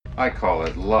I call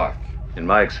it luck. In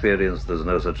my experience, there's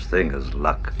no such thing as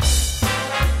luck.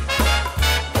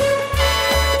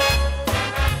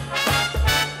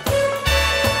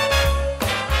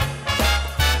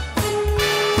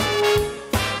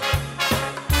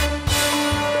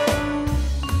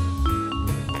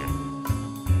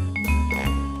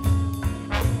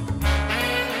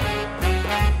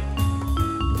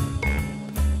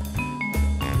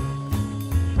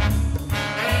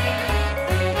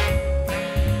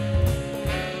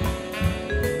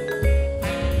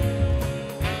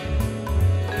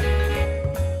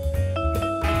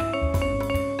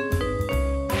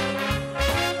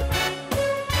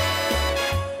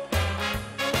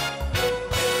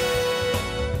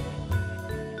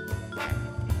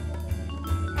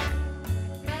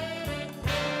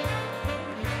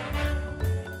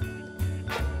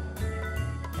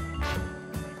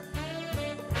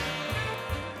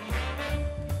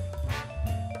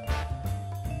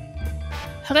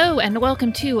 Hello and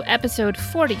welcome to episode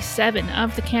 47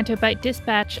 of the Canto Bight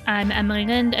Dispatch. I'm Emily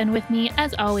Lind, and with me,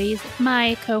 as always,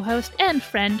 my co-host and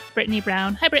friend, Brittany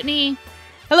Brown. Hi, Brittany.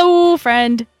 Hello,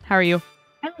 friend. How are you?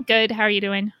 I'm good. How are you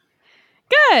doing?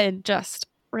 Good. Just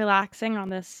relaxing on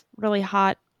this really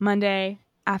hot Monday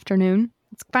afternoon.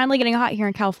 It's finally getting hot here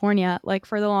in California. Like,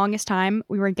 for the longest time,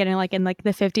 we were getting in the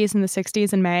 50s and the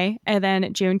 60s in May, and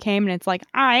then June came, and it's like,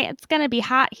 all right, it's going to be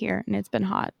hot here, and it's been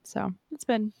hot. So it's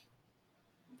been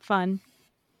fun.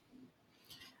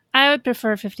 I would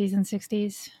prefer 50s and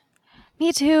 60s.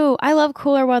 Me too. I love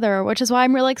cooler weather, which is why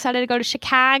I'm really excited to go to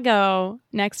Chicago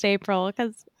next April,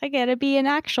 because I get to be in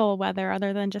actual weather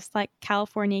other than just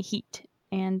California heat.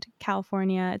 And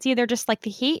California, it's either just the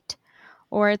heat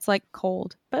or it's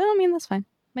cold. But I mean, that's fine.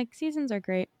 Seasons are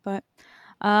great. But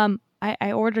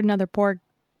I ordered another porg.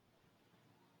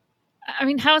 I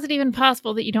mean, how is it even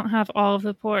possible that you don't have all of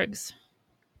the porgs?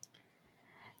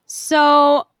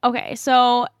 So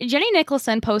Jenny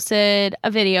Nicholson posted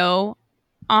a video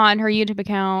on her YouTube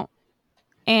account,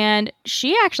 and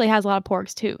she actually has a lot of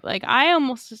porgs too. I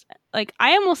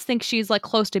almost think she's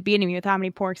close to beating me with how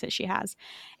many porgs that she has.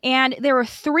 And there were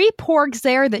 3 porgs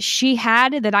there that she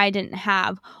had that I didn't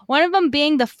have. One of them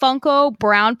being the Funko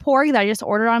brown porg that I just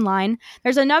ordered online.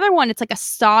 There's another one. It's a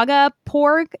Saga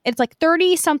porg. It's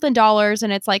 $30-something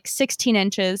and it's 16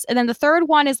 inches. And then the third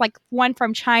one is one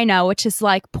from China, which is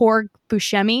porg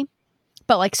Buscemi,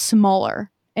 but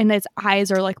smaller. And its eyes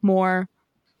are more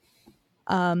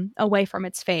away from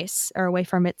its face, or away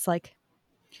from its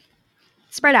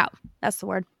spread out. That's the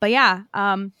word. But yeah,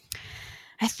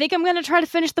 I think I'm gonna try to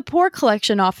finish the porg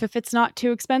collection off if it's not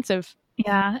too expensive.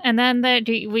 Yeah, and then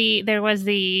there was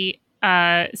the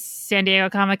San Diego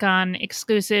Comic-Con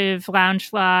exclusive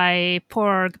Loungefly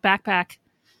porg backpack.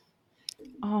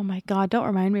 Oh my god! Don't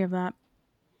remind me of that.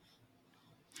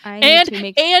 And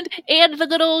the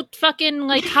little fucking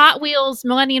Hot Wheels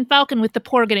Millennium Falcon with the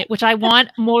porg in it, which I want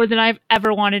more than I've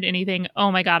ever wanted anything.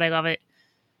 Oh my god, I love it.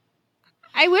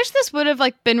 I wish this would have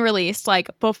been released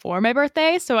before my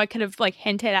birthday, so I could have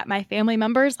hinted at my family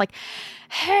members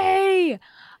hey,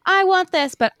 I want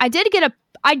this. But I did get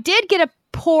a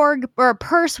porg, or a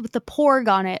purse with the porg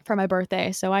on it for my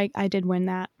birthday, so I did win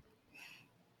that.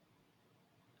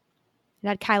 It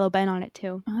had Kylo Ben on it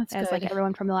too. Oh, that's as good.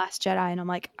 Everyone from The Last Jedi, and I'm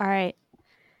all right,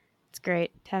 it's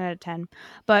great, 10 out of 10.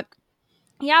 But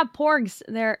yeah, porgs,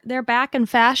 they're back in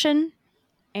fashion,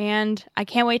 and I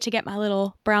can't wait to get my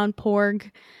little brown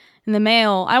porg in the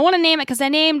mail. I want to name it because I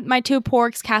named my 2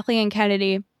 porgs Kathleen and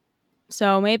Kennedy.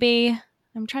 So maybe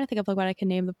I'm trying to think of what I can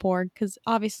name the porg, because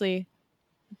obviously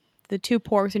the 2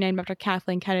 porgs are named after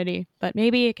Kathleen Kennedy, but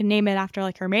maybe I can name it after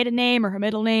her maiden name or her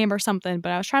middle name or something.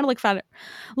 But I was trying to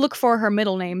look for her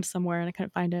middle name somewhere, and I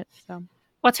couldn't find it. So,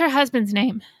 what's her husband's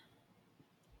name?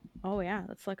 Oh yeah,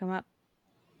 let's look him up.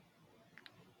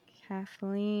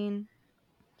 Kathleen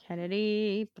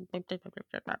Kennedy.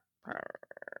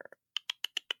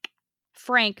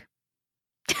 Frank.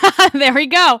 There we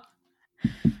go.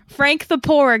 Frank the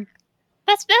porg.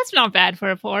 That's not bad for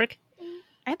a porg.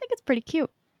 I think it's pretty cute.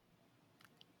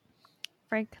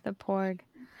 Frank the porg.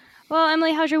 Well,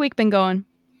 Emily, how's your week been going?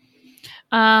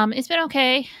 It's been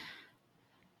okay.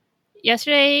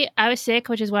 Yesterday I was sick,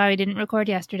 which is why we didn't record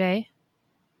yesterday.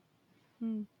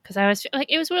 Because I was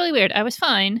it was really weird. I was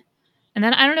fine, and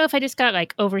then I don't know if I just got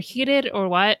overheated or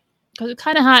what. Because it was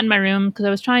kind of hot in my room because I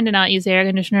was trying to not use the air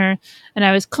conditioner, and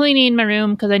I was cleaning my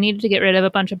room because I needed to get rid of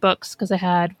a bunch of books because I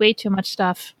had way too much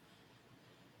stuff.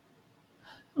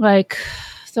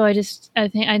 So I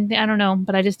don't know,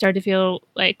 but I just started to feel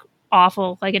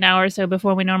awful an hour or so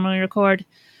before we normally record.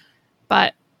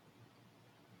 But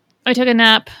I took a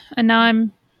nap, and now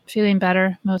I'm feeling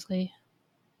better, mostly.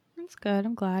 That's good.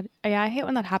 I'm glad. Yeah, I hate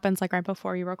when that happens like right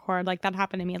before you record. Like that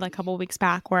happened to me like a couple weeks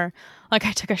back where like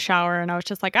I took a shower and I was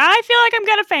just like, I feel like I'm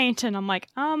gonna faint. And I'm like,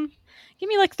 give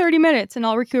me like 30 minutes and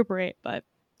I'll recuperate. But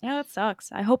yeah, that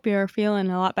sucks. I hope you're feeling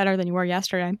a lot better than you were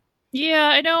yesterday. Yeah,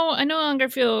 I know. I no longer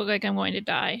feel like I'm going to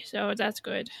die, so that's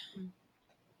good.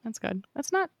 That's good.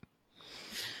 That's not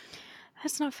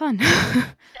fun.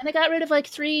 And I got rid of like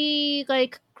 3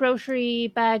 like grocery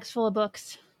bags full of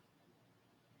books.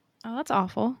 Oh, that's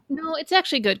awful. No, it's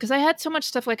actually good because I had so much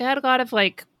stuff. Like I had a lot of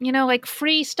like, you know, like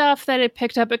free stuff that I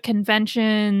picked up at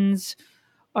conventions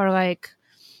or like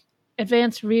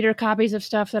advanced reader copies of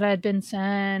stuff that I had been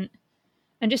sent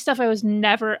and just stuff I was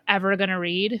never ever going to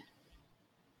read.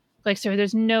 Like, so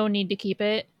there's no need to keep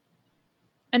it.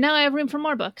 And now I have room for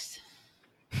more books.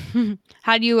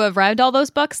 Had you have read all those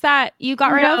books that you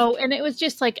got rid of? No, and it was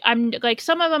just like, I'm like,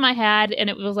 some of them I had and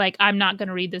it was like, I'm not going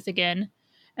to read this again.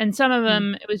 And some of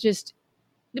them, it was just,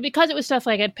 because it was stuff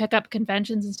like I'd pick up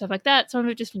conventions and stuff like that, some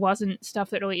of it just wasn't stuff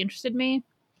that really interested me.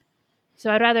 So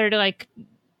I'd rather like,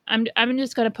 I'm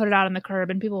just going to put it out on the curb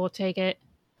and people will take it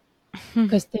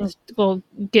because things will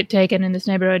get taken in this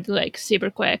neighborhood like super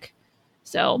quick.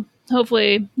 So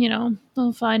hopefully, you know,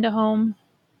 they'll find a home.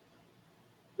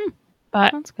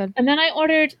 But that's good. And then I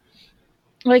ordered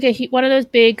like one of those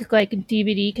big like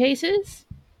DVD cases.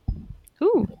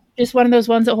 Ooh. Just one of those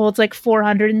ones that holds like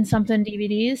 400 and something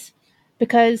DVDs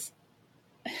because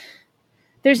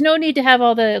there's no need to have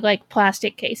all the like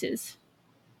plastic cases.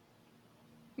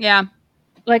 Yeah.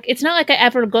 Like it's not like I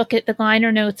ever look at the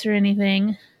liner notes or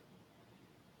anything.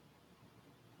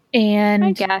 And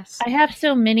I guess I have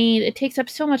so many, it takes up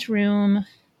so much room.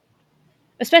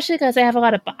 Especially because I have a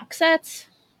lot of box sets.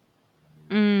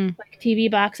 Like TV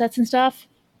box sets and stuff.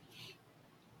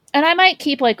 And I might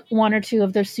keep like 1 or 2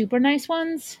 of those super nice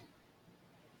ones.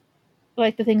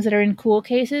 Like the things that are in cool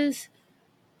cases.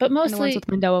 But mostly... And the ones with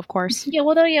Mendo, of course. Yeah,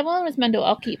 well, one with Mendo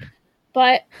I'll keep.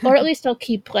 But, or at least I'll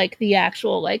keep like the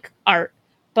actual like art.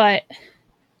 But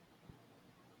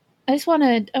I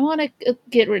want to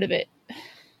get rid of it.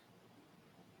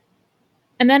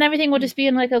 And then everything will just be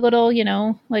in like a little, you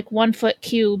know, like 1-foot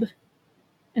cube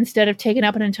instead of taking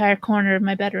up an entire corner of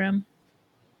my bedroom.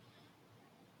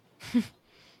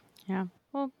 Yeah.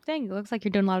 Well, dang, it looks like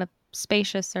you're doing a lot of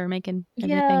spacious or making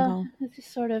everything Yeah, it's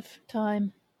just sort of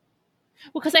time.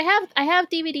 Well, because I have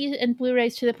DVDs and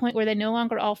Blu-rays to the point where they no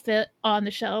longer all fit on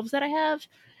the shelves that I have,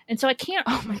 and so I can't.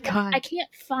 Oh my god! I can't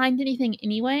find anything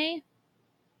anyway.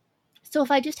 So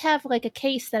if I just have like a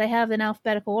case that I have in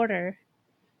alphabetical order.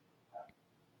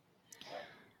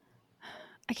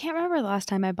 I can't remember the last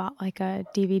time I bought like a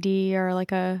DVD or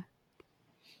like I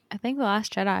think The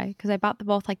Last Jedi, because I bought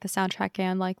both like the soundtrack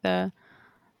and like the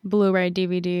Blu-ray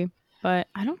DVD. But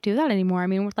I don't do that anymore. I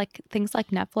mean, with like things like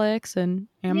Netflix and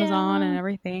Amazon and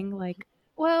everything, like.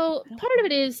 Well, part of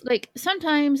it is like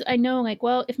sometimes I know like,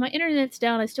 well, if my internet's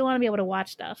down, I still want to be able to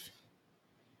watch stuff.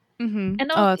 Mm-hmm.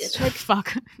 And it's like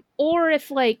fuck. Or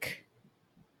if like,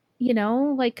 you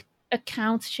know, like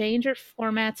accounts change or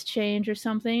formats change or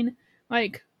something,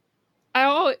 like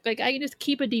I can just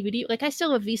keep a DVD. Like I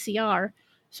still have VCR,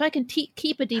 so I can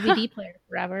keep a DVD player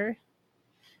forever.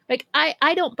 Like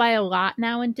I don't buy a lot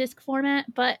now in disc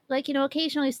format, but like, you know,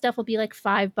 occasionally stuff will be like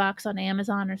 $5 on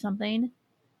Amazon or something.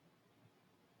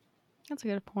 That's a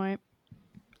good point.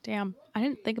 Damn, I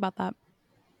didn't think about that.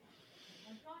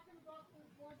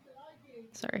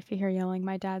 Sorry if you hear yelling.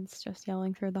 My dad's just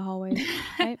yelling through the hallways.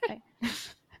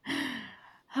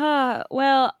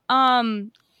 Well,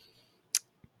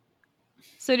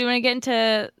 so do you want to get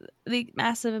into the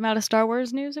massive amount of Star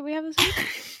Wars news that we have this week?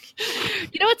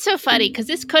 You know what's so funny? Because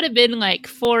this could have been like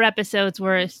 4 episodes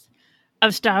worth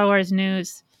of Star Wars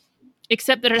news,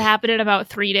 except that it happened in about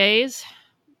 3 days.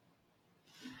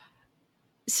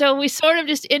 So we sort of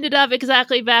just ended up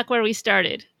exactly back where we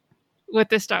started with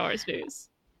the Star Wars news.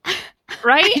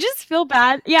 Right? I just feel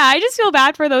bad. Yeah, I just feel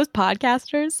bad for those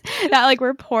podcasters that like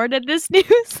reported this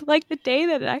news like the day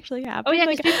that it actually happened. Oh yeah,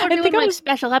 like, because people are doing like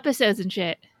special episodes and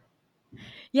shit.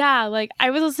 Yeah, like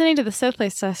I was listening to the Sith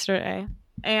List yesterday,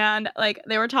 and like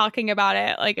they were talking about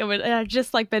it. Like it had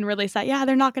just like been released that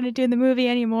they're not going to do the movie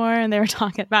anymore, and they were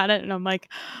talking about it, and I'm like,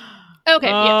 okay,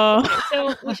 yeah.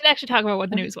 So we should actually talk about what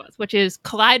the news was, which is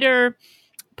Collider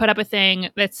put up a thing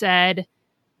that said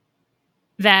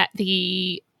that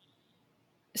the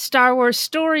Star Wars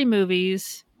story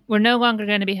movies were no longer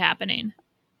going to be happening.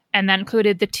 And that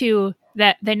included the 2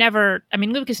 that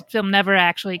Lucasfilm never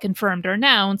actually confirmed or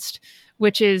announced,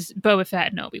 which is Boba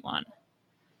Fett and Obi-Wan.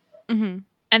 Mm-hmm.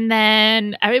 And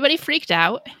then everybody freaked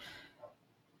out.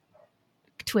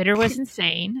 Twitter was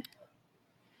insane.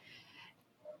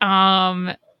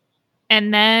 And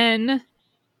And then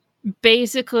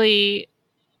basically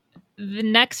the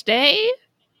next day,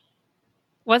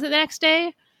 was it the next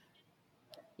day?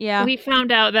 Yeah. We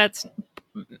found out that's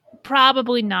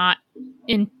probably not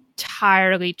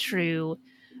entirely true.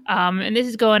 And this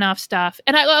is going off stuff.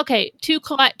 And to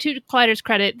Collider's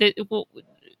credit,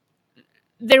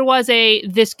 there was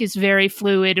this is very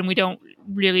fluid and we don't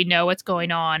really know what's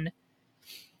going on.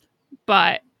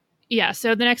 But yeah,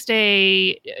 so the next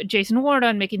day, Jason Ward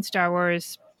on Making Star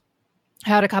Wars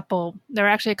had there were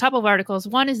actually a couple of articles.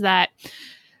 One is that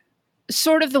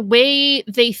sort of the way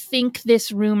they think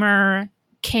this rumor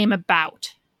came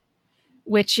about,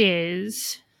 which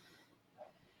is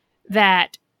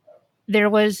that there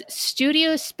was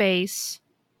studio space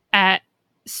at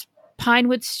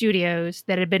Pinewood Studios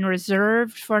that had been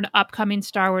reserved for an upcoming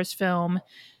Star Wars film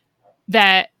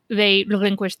that they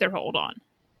relinquished their hold on.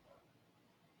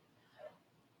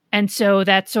 And so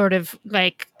that sort of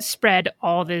like spread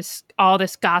all this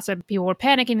gossip. People were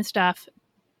panicking and stuff.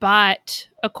 But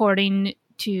according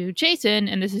to Jason,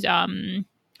 and this is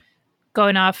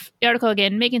going off the article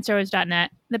again,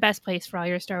 makingstarwars.net, the best place for all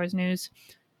your Star Wars news.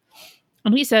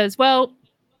 And he says, well,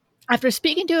 after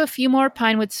speaking to a few more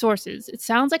Pinewood sources, it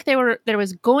sounds like there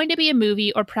was going to be a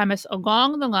movie or premise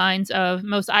along the lines of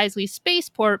Mos Eisley's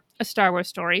Spaceport, a Star Wars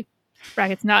story.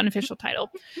 Brackets, not an official title.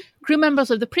 Crew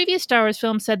members of the previous Star Wars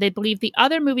film said they believed the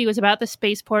other movie was about the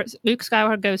spaceport Luke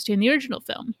Skywalker goes to in the original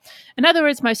film. In other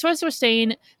words, my sources were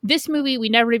saying this movie we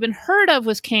never even heard of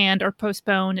was canned or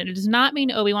postponed, and it does not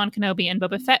mean Obi-Wan Kenobi and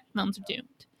Boba Fett films are doomed.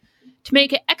 To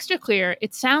make it extra clear,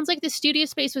 it sounds like the studio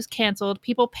space was canceled,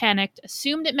 people panicked,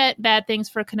 assumed it meant bad things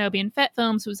for Kenobi and Fett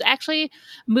films. It was actually a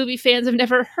movie fans have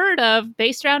never heard of,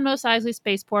 based around Mos Eisley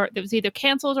Spaceport, that was either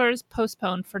canceled or is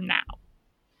postponed for now.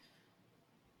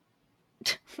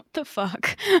 What the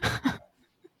fuck?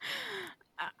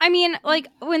 I mean, like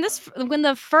when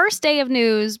the first day of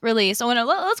news released,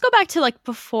 let's go back to like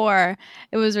before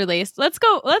it was released. Let's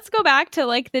go back to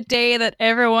like the day that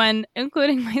everyone,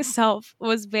 including myself,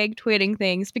 was vague tweeting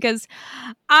things because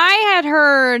I had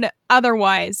heard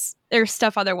otherwise. There's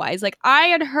stuff otherwise. Like I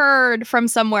had heard from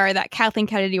somewhere that Kathleen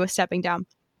Kennedy was stepping down,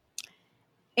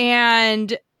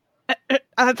 and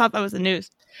I thought that was the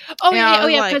news.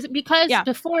 Because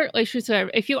before, like,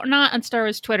 if you're not on Star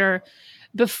Wars Twitter,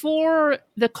 before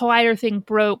the Collider thing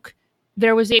broke,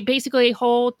 there was basically a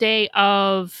whole day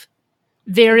of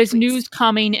there is news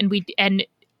coming and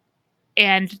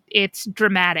it's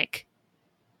dramatic.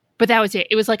 But that was it.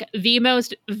 It was like the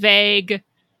most vague.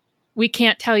 We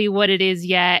can't tell you what it is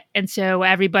yet, and so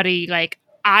everybody, like,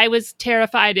 I was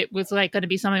terrified it was like going to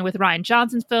be something with Rian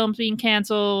Johnson's films being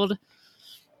canceled.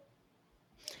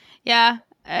 Yeah.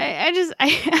 I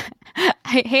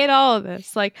hate all of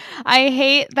this. Like, I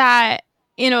hate that,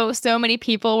 so many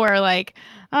people were like,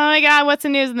 oh my God, what's the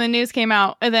news? And the news came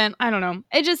out. And then, I don't know.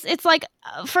 It's like,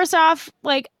 first off,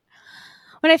 like,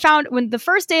 when the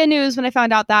first day of news, when I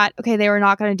found out that, okay, they were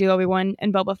not going to do Obi-Wan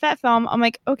and Boba Fett film, I'm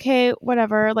like, okay,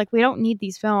 whatever. Like, we don't need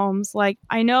these films. Like,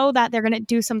 I know that they're going to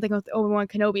do something with Obi-Wan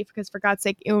Kenobi because, for God's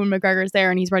sake, Ewan McGregor's there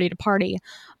and he's ready to party.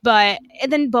 And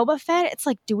then Boba Fett, it's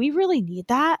like, do we really need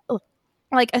that?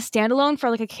 Like a standalone for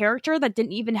like a character that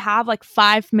didn't even have like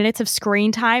 5 minutes of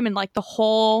screen time and like the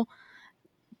whole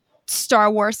Star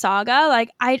Wars saga. Like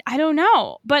I don't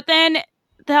know. But then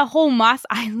the whole Mos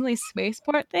Eisley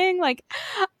Spaceport thing, like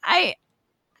I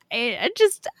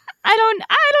don't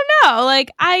know.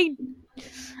 Like I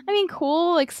mean,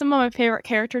 cool. Like some of my favorite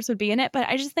characters would be in it, but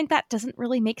I just think that doesn't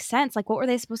really make sense. Like, what were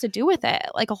they supposed to do with it?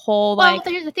 Like a whole like.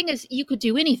 Well, the thing is, you could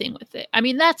do anything with it. I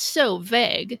mean, that's so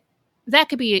vague. That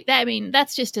could be, I mean,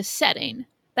 that's just a setting.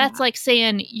 That's like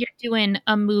saying you're doing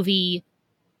a movie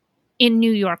in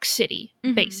New York City,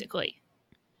 basically.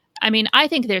 I mean, I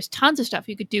think there's tons of stuff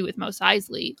you could do with Mos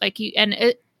Eisley.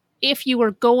 If you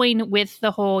were going with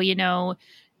the whole,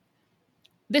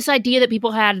 this idea that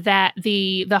people had that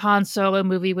the Han Solo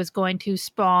movie was going to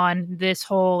spawn this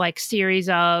whole like series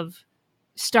of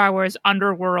Star Wars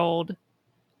underworld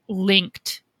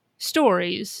linked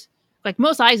stories. Like,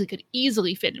 Mos Eisley could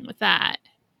easily fit in with that.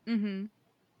 Mm-hmm.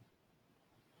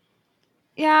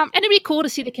 Yeah. And it'd be cool to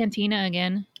see the cantina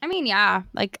again. I mean, yeah.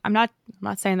 Like, I'm not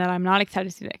saying that I'm not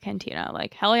excited to see that cantina.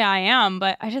 Like, hell yeah, I am.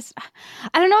 But I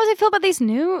don't know how I feel about this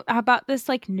news.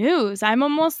 I'm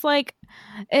almost like,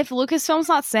 if Lucasfilm's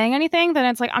not saying anything, then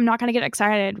it's like, I'm not going to get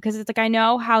excited. Because it's like, I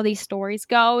know how these stories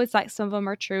go. It's like, some of them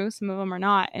are true, some of them are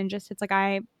not. And just, it's like,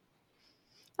 not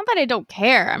that I don't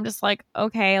care. I'm just like,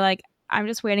 okay, like, I'm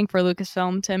just waiting for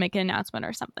Lucasfilm to make an announcement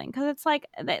or something. Because it's like,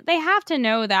 they have to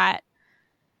know that.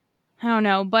 I don't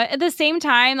know. But at the same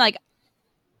time, like,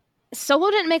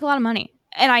 Solo didn't make a lot of money.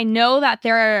 And I know that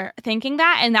they're thinking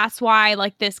that, and that's why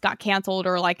like this got canceled,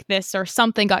 or like this or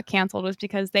something got canceled, was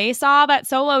because they saw that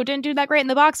Solo didn't do that great in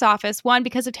the box office. One,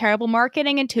 because of terrible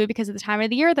marketing, and two, because of the time of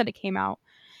the year that it came out.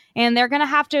 And they're going to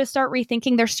have to start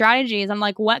rethinking their strategies on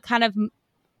like what kind of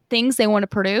things they want to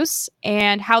produce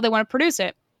and how they want to produce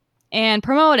it and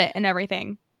promote it and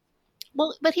everything.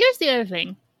 Well, but here's the other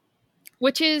thing,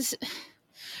 which is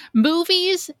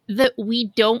movies that we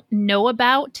don't know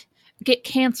about get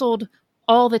canceled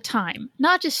all the time.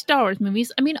 Not just Star Wars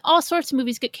movies. I mean, all sorts of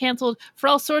movies get canceled for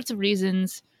all sorts of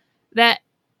reasons that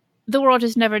the world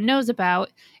just never knows about.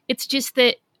 It's just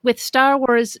that with Star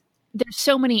Wars, there's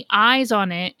so many eyes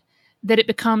on it that it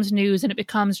becomes news and it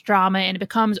becomes drama and it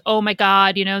becomes, oh my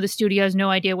God, you know, the studio has no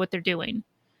idea what they're doing.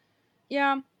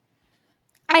 Yeah.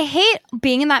 I hate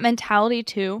being in that mentality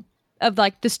too, of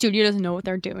like the studio doesn't know what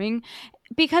they're doing,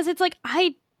 because it's like,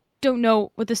 I don't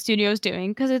know what the studio's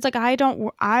doing, because it's like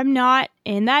I'm not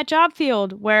in that job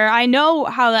field where I know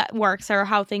how that works or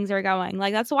how things are going.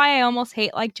 Like, that's why I almost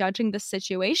hate like judging the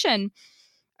situation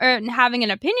or having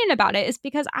an opinion about it, is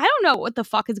because I don't know what the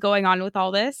fuck is going on with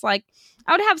all this. Like,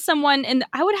 I would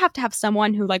have to have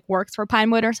someone who like works for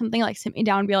Pinewood or something like sit me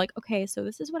down and be like, okay, so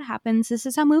this is what happens. This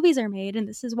is how movies are made, and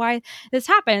this is why this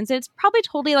happens. And it's probably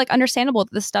totally like understandable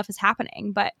that this stuff is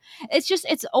happening, but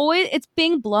it's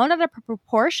being blown out of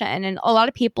proportion, and a lot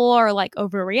of people are like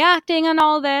overreacting on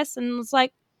all this, and it's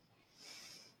like,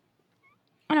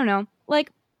 I don't know, like,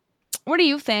 what do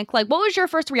you think? Like, what was your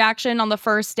first reaction on the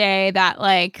first day that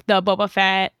like the Boba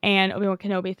Fett and Obi-Wan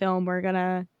Kenobi film were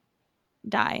gonna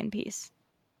die in peace?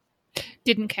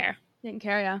 Didn't care.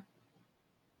 Yeah.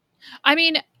 I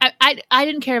mean, I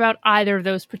didn't care about either of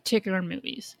those particular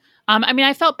movies. I mean,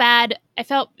 I felt bad. I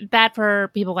felt bad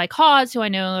for people like Hawes, who I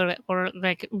know were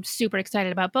like super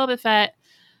excited about Boba Fett.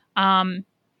 And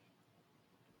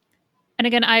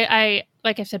again, I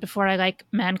like I said before, I like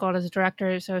Mangold as a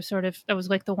director, so that was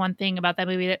like the one thing about that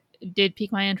movie that did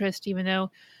pique my interest, even though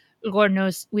Lord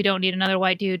knows we don't need another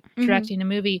white dude directing a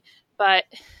movie, but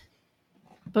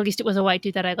at least it was a white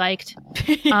dude that I liked.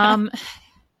 Yeah.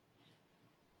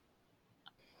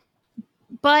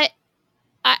 But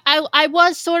I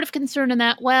was sort of concerned in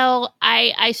that, well,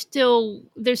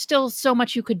 there's still so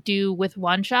much you could do with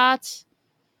one-shots,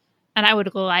 and I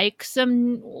would like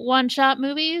some one-shot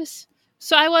movies.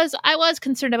 So I was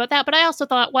concerned about that, but I also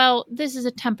thought, well, this is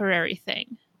a temporary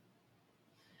thing.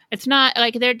 It's not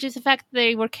like they're just the fact that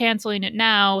they were canceling it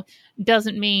now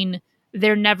doesn't mean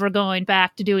they're never going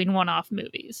back to doing one-off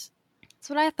movies. That's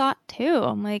what I thought too.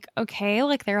 I'm like, okay,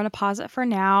 like they're gonna pause it for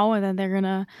now, and then they're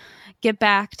gonna get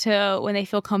back to when they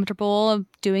feel comfortable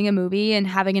doing a movie and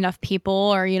having enough people,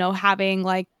 or you know, having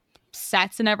like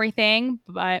sets and everything.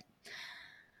 But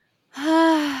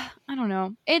I don't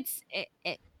know.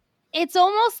 It's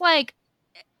almost like,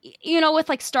 you know, with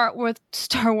like Star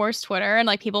Wars Twitter and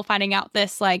like people finding out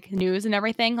this like news and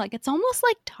everything, like it's almost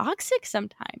like toxic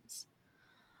sometimes.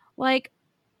 Like,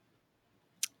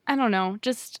 I don't know,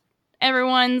 just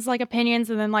everyone's like opinions,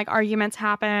 and then like arguments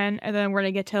happen, and then we're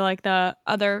gonna get to like the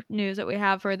other news that we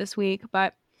have for this week.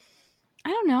 But I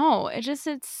don't know, I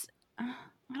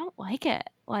don't like it.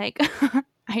 Like,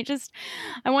 I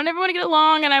want everyone to get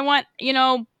along, and I want, you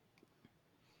know,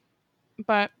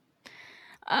 but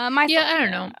I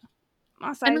don't know.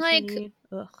 And like,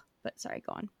 but sorry,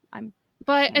 go on.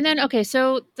 And then okay,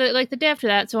 so the day after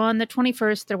that, so on the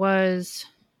 21st, there was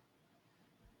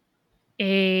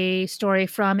a story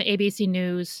from ABC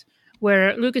News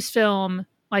where Lucasfilm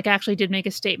like actually did make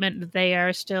a statement that they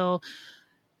are still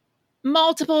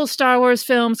multiple Star Wars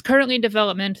films currently in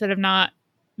development that have not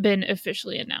been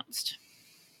officially announced.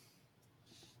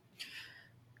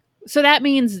 So that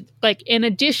means, like, in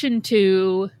addition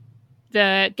to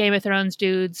the Game of Thrones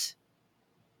dudes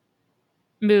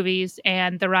movies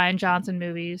and the Rian Johnson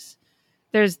movies,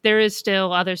 there is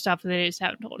still other stuff that they just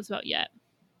haven't told us about yet.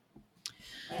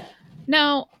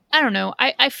 Now, I don't know.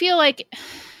 I feel like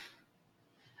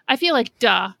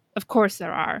duh, of course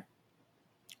there are.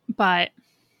 But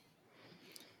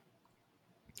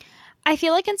I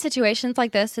feel like in situations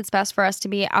like this, it's best for us to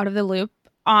be out of the loop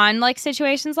on like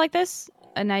situations like this.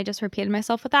 And I just repeated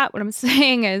myself with that. What I'm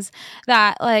saying is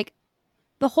that like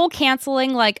the whole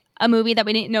canceling like a movie that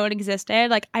we didn't know it existed,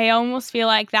 like I almost feel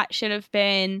like that should have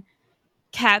been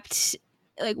kept.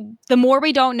 Like, the more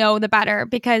we don't know, the better,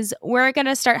 because we're going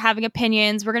to start having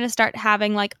opinions. We're going to start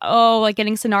having like, oh, like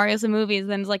getting scenarios of movies.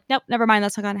 And it's like, nope, never mind.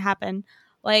 That's not going to happen.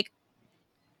 Like,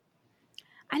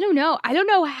 I don't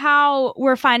know how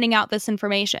we're finding out this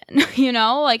information, you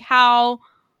know, like how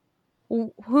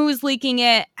who's leaking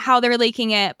it, how they're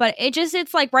leaking it. But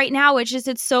it's like right now,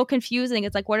 it's so confusing.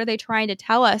 It's like, what are they trying to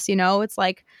tell us? You know, it's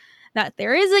like that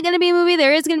there isn't going to be a movie,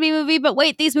 there is going to be a movie, but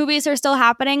wait, these movies are still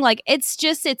happening. Like,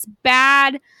 it's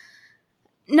bad.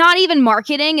 Not even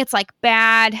marketing. It's like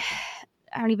bad.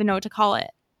 I don't even know what to call it.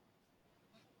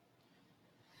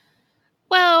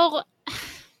 Well,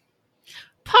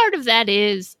 part of that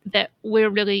is that we're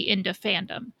really into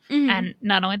fandom. Mm-hmm. And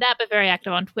not only that, but very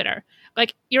active on Twitter.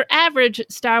 Like, your average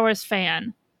Star Wars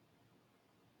fan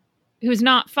who's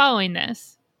not following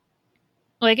this,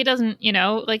 like, it doesn't, you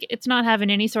know, like, it's not having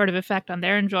any sort of effect on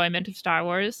their enjoyment of Star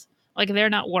Wars. Like, they're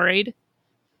not worried.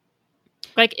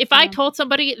 Like, if I told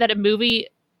somebody that a movie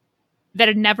that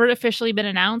had never officially been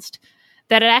announced,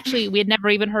 that we had never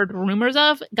even heard rumors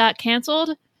of, got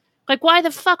canceled, like, why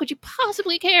the fuck would you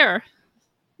possibly care?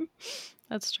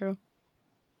 That's true.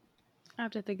 I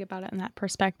have to think about it in that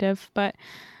perspective. But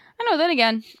I know, then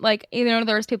again, like, you know,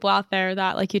 there's people out there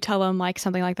that, like, you tell them, like,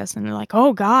 something like this, and they're like,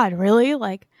 oh, God, really?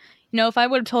 Like, you know, if I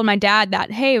would have told my dad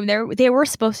that, hey, they were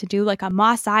supposed to do, like, a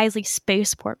Mos Eisley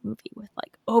spaceport movie with,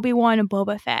 like, Obi-Wan and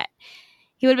Boba Fett,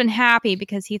 he would have been happy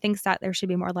because he thinks that there should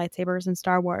be more lightsabers in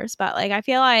Star Wars. But, like, I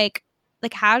feel like the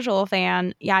casual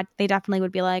fan, yeah, they definitely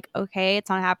would be like, okay, it's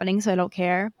not happening, so I don't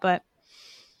care. But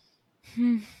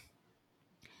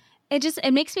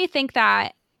it makes me think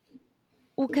that,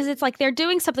 well, because it's like they're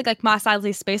doing something like Mos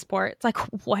Eisley Spaceport. It's like,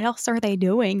 what else are they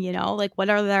doing? You know, like, what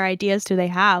other ideas do they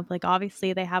have? Like,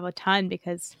 obviously they have a ton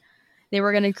because they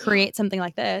were going to create something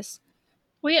like this.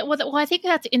 Well, yeah, well, I think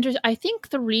that's interesting. I think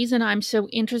the reason I'm so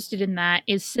interested in that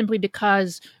is simply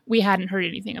because we hadn't heard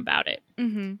anything about it.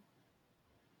 Mm-hmm.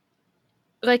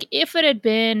 Like, if it had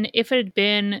been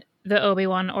the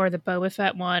Obi-Wan or the Boba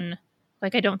Fett one,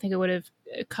 like, I don't think it would have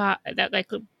caught that. Like,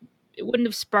 it wouldn't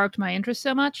have sparked my interest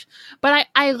so much. But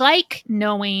I like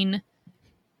knowing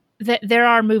that there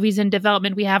are movies in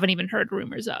development we haven't even heard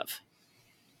rumors of.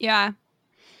 Yeah.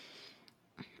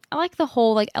 I like the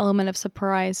whole, like, element of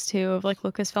surprise, too, of, like,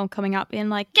 Lucasfilm coming out being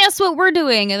like, guess what we're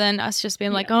doing? And then us just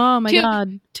being like, oh, my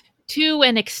God. To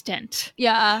an extent.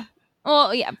 Yeah.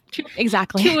 Well, yeah,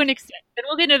 exactly. To an extent. And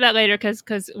we'll get into that later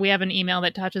because we have an email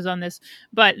that touches on this.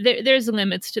 But there's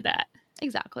limits to that.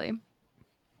 Exactly.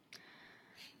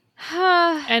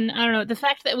 And I don't know, the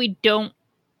fact that we don't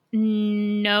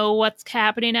know what's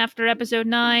happening after episode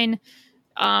 9,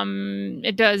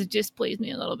 it does displease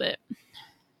me a little bit.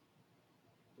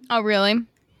 Oh, really?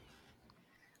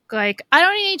 Like, I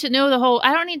don't need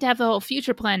to have the whole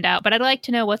future planned out, but I'd like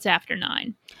to know what's after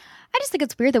 9. I just think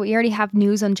it's weird that we already have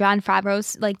news on Jon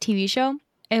Favreau's, like, TV show,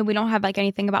 and we don't have, like,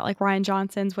 anything about, like, Rian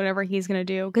Johnson's, whatever he's going to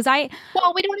do.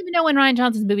 Well, we don't even know when Rian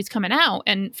Johnson's movie's coming out,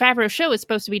 and Favreau's show is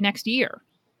supposed to be next year.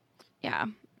 Yeah.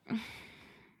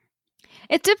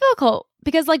 It's difficult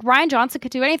because, like, Rian Johnson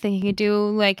could do anything. He could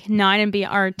do, like, 9 and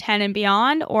beyond, or 10 and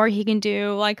beyond, or he can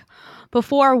do, like,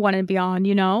 before 1 and beyond,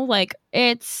 you know? Like,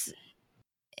 there's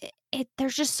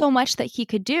just so much that he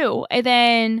could do. And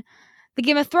then the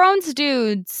Game of Thrones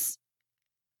dudes,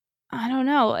 I don't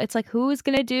know. It's like, who is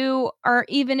going to do, or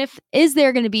even is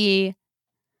there going to be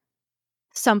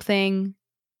something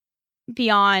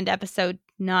beyond episode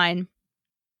 9?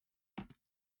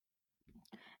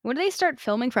 When do they start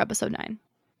filming for episode 9?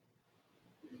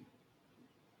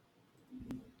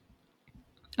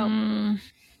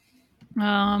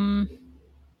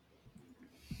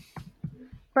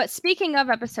 But speaking of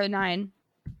episode 9,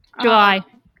 July.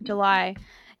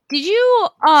 Did you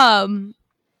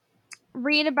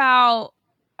read about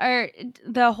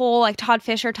the whole, like, Todd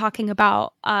Fisher talking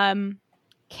about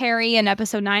Carrie in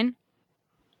episode 9?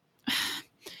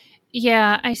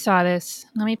 Yeah, I saw this.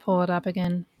 Let me pull it up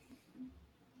again.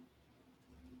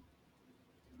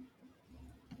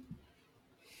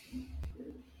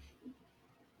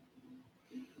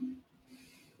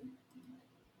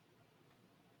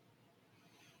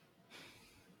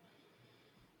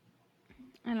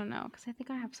 I don't know, because I think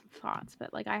I have some thoughts,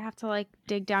 but, like, I have to, like,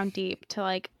 dig down deep to,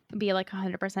 like, be, like,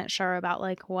 100% sure about,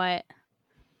 like, what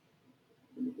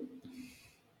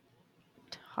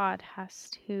Todd had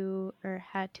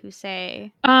to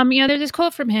say. There's this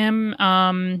quote from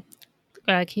him.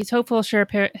 He's hopeful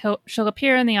she'll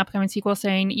appear in the upcoming sequel,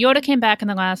 saying, Yoda came back in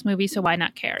the last movie, so why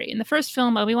not Carrie? In the first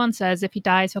film, Obi-Wan says if he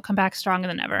dies, he'll come back stronger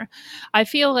than ever. I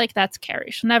feel like that's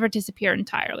Carrie. She'll never disappear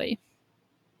entirely.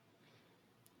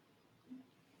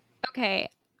 Okay,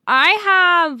 I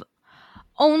have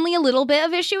only a little bit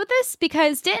of issue with this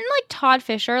because didn't, like, Todd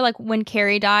Fisher, like, when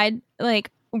Carrie died, like,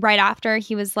 right after,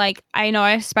 he was like, I know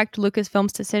I respect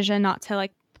Lucasfilm's decision not to,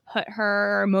 like, put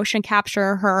her or motion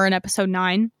capture her in episode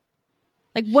 9.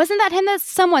 Like, wasn't that him? That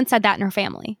someone said that in her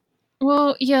family.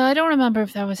 Well, yeah, I don't remember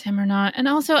if that was him or not. And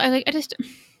also, I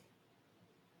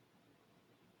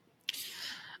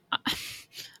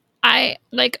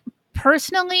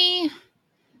personally,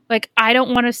 I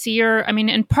don't want to see her. I mean,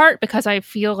 in part because I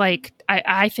feel like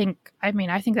I think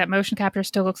that motion capture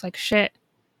still looks like shit.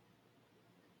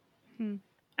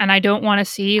 And I don't want to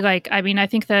see I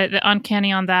think the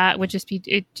uncanny on that would just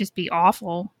be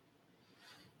awful.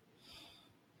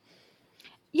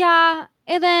 Yeah,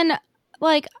 and then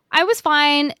I was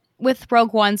fine with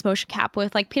Rogue One's motion cap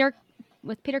with Peter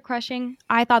crushing.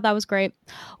 I thought that was great.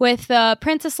 With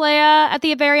Princess Leia at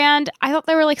the very end, I thought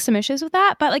there were some issues with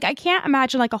that, but I can't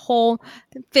imagine a whole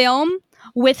film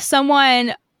with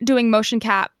someone doing motion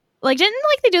cap. Didn't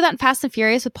they do that in Fast and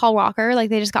Furious with Paul Walker?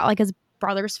 They just got his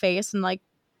brother's face and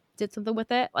did something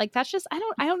with it. That's just I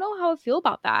don't know how I feel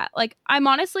about that. I'm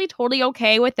honestly totally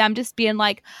okay with them just being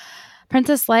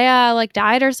Princess Leia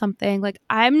died or something.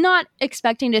 I'm not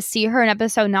expecting to see her in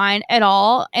episode 9 at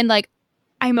all, and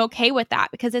I'm okay with that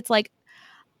because it's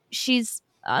she's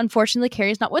unfortunately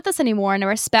Carrie's not with us anymore, and I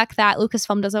respect that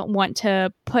Lucasfilm doesn't want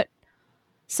to put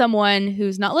someone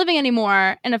who's not living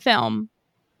anymore in a film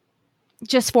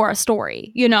just for a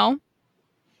story, you know?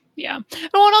 Yeah.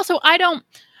 Well, and also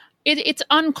it's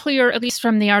unclear, at least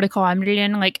from the article I'm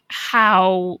reading,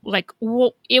 how what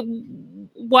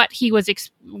he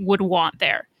would want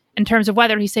there in terms of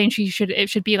whether he's saying it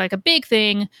should be a big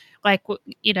thing, with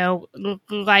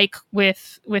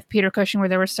Peter Cushing where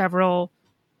there were several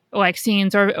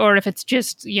scenes, or if it's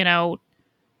just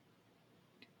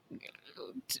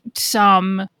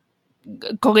some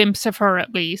glimpse of her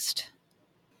at least.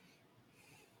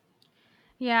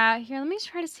 Yeah, here, let me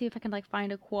try to see if I can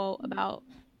find a quote about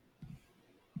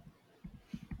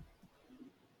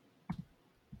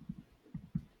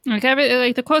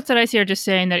the quotes that I see are just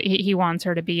saying that he wants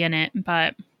her to be in it,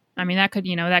 but I mean that could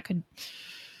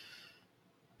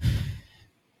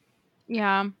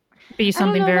yeah be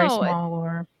something very small,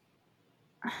 or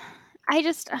I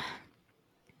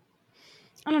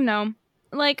don't know.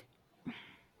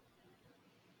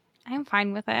 I'm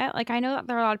fine with it. I know that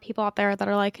there are a lot of people out there that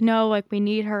are no, we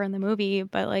need her in the movie,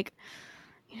 but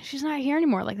she's not here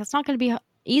anymore. That's not going to be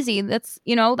easy. That's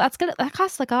that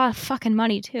costs a lot of fucking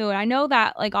money too. And I know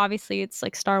that obviously it's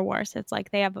Star Wars. It's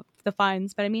they have the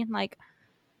funds, but I mean I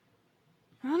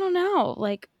don't know.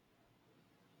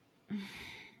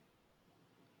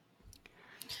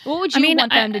 What would you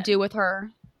want them to do with her?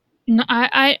 No,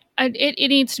 it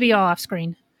needs to be all off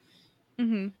screen.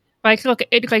 Mm-hmm. Look,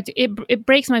 it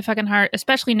breaks my fucking heart,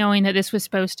 especially knowing that this was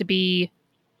supposed to be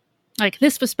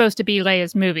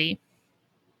Leia's movie.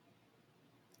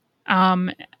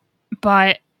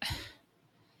 But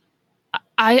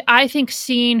I think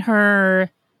seeing her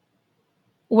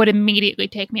would immediately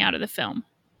take me out of the film,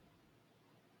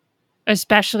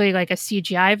 especially a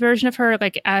CGI version of her.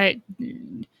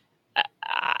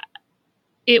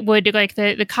 It would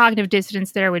the cognitive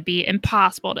dissonance there would be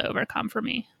impossible to overcome for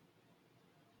me.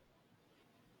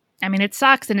 I mean, it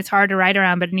sucks and it's hard to write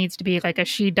around, but it needs to be a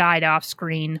she died off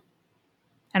screen,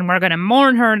 and we're gonna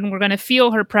mourn her and we're gonna feel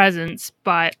her presence,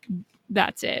 but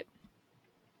that's it.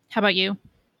 How about you?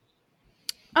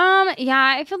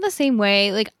 Yeah, I feel the same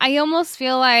way. I almost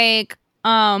feel I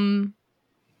don't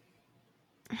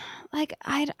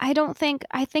think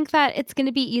I think that it's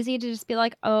gonna be easy to just be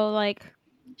oh,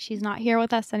 she's not here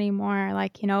with us anymore.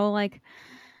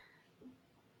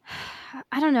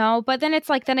 I don't know. But then it's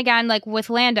then again, with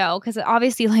Lando, because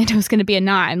obviously Lando's gonna be a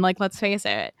 9, let's face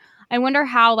it. I wonder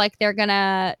how they're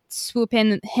gonna swoop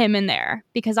him in there.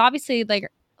 Because obviously but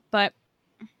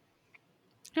I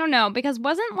don't know, because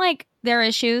wasn't there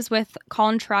issues with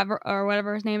Colin Trevor or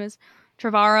whatever his name is,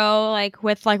 Trevorrow,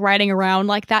 with riding around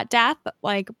that death?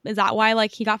 Is that why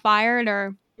he got fired?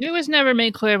 Or it was never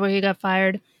made clear why he got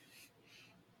fired.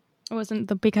 It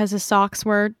wasn't because his socks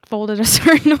were folded a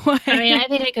certain way. I mean, I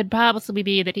think it could possibly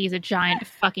be that he's a giant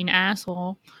fucking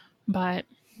asshole, and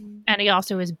he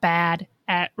also is bad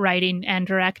at writing and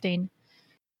directing.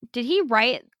 Did he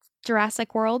write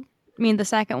Jurassic World? I mean, the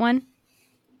second one?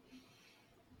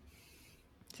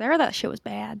 I heard that shit was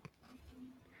bad.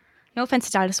 No offense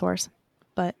to dinosaurs,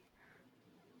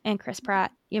 and Chris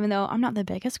Pratt, even though I'm not the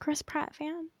biggest Chris Pratt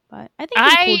fan, but I think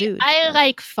he's a cool dude. I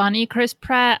like funny Chris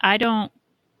Pratt. I'm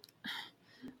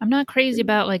not crazy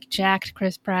about jacked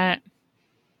Chris Pratt.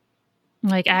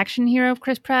 Action hero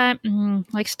Chris Pratt.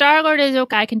 Star-Lord is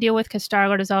okay. I can deal with because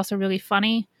Star-Lord is also really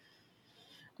funny.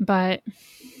 But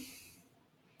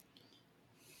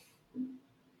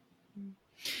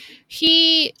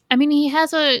he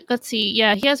has he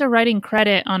has a writing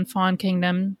credit on Fawn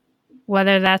Kingdom.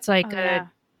 Whether that's the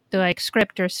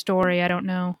script or story, I don't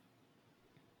know.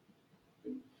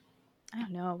 I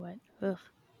don't know, but ugh.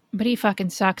 But he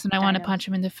fucking sucks, and I want to Kind of. punch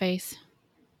him in the face.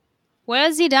 What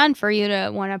has he done for you to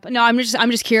want to? No, I'm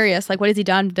just curious. Like, what has he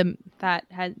done that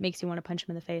makes you want to punch him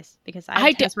in the face? Because I have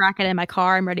a test racket in my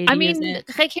car. I'm ready to use it.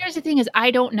 Like, here's the thing: is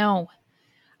I don't know.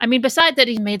 I mean, besides that,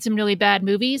 he's made some really bad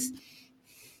movies.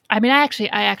 I mean, I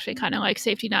actually kind of like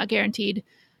Safety Not Guaranteed,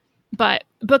 but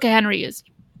Book of Henry is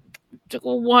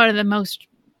one of the most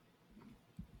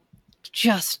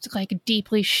just like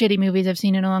deeply shitty movies I've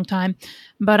seen in a long time.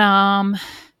 But I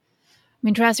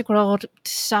mean, Jurassic World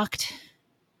sucked.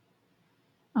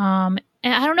 And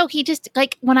I don't know, he just,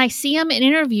 like, when I see him in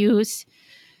interviews,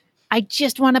 I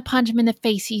just want to punch him in the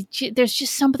face. There's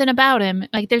just something about him.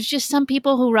 Like, there's just some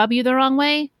people who rub you the wrong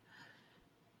way.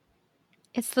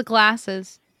 It's the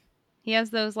glasses. He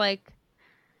has those, like,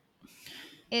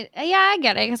 yeah, I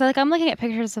get it. Because, like, I'm looking at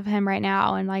pictures of him right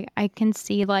now, and, like, I can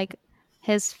see, like,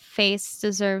 his face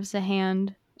deserves a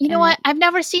hand. You know what? I've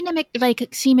never seen him, like,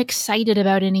 seem excited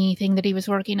about anything that he was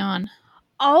working on.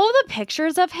 All the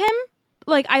pictures of him,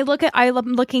 like, I'm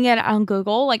looking at it on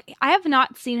Google, like, I have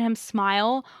not seen him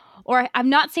smile, or I've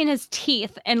not seen his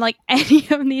teeth in, like, any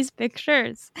of these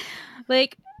pictures.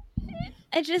 Like,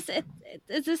 is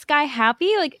this guy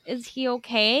happy? Like, is he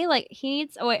okay? Like, he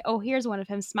needs, here's one of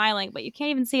him smiling, but you can't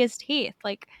even see his teeth.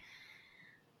 Like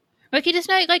he just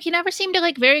not, like, he never seemed to,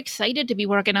 like, very excited to be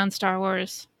working on Star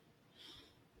Wars.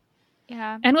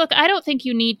 Yeah. And look, I don't think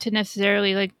you need to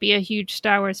necessarily, like, be a huge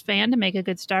Star Wars fan to make a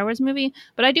good Star Wars movie,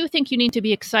 but I do think you need to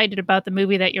be excited about the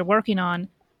movie that you're working on.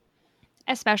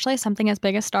 Especially something as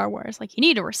big as Star Wars. Like, you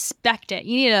need to respect it.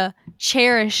 You need to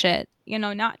cherish it. You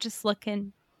know, not just look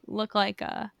like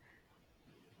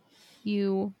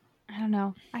you. I don't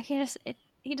know.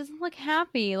 He doesn't look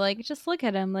happy. Like, just look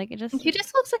at him. Like, he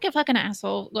just looks like a fucking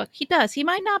asshole. Look, he does. He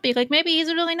might not be. Like, maybe he's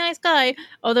a really nice guy,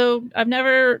 although I've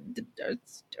never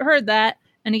heard that,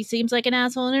 and he seems like an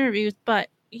asshole in interviews, but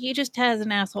he just has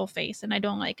an asshole face, and I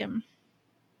don't like him.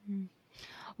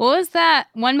 What was that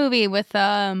one movie with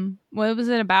what was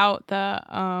it about,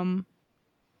 the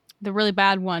really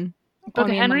bad one? Book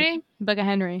of Henry? Book of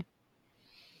Henry.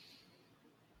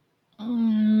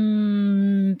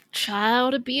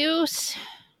 Child abuse.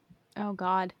 Oh,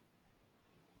 God.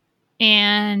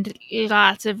 And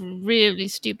lots of really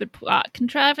stupid plot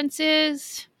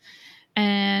contrivances.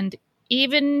 And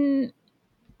even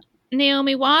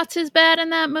Naomi Watts is bad in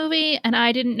that movie, and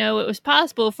I didn't know it was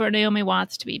possible for Naomi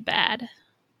Watts to be bad.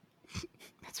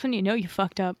 That's when you know you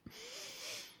fucked up.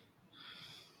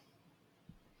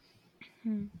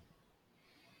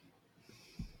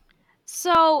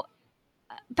 So,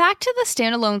 back to the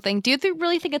standalone thing. Do you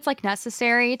really think it's, like,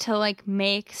 necessary to, like,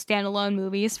 make standalone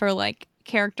movies for, like,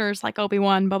 characters like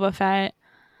Obi-Wan, Boba Fett?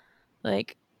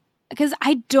 Like, because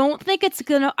I don't think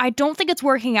it's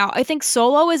working out. I think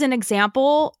Solo is an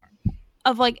example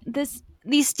of, like, these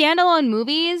standalone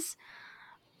movies.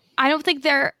 I don't think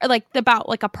they're, like, about,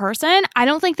 like, a person. I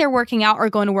don't think they're working out or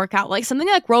going to work out. Like, something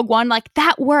like Rogue One, like,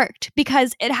 that worked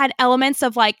because it had elements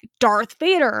of, like, Darth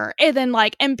Vader and then,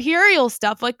 like, Imperial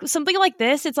stuff. Like, something like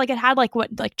this, it's like it had, like,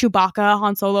 Chewbacca,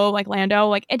 Han Solo, like, Lando.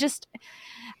 Like, it just,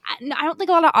 I don't think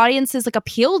a lot of audiences, like,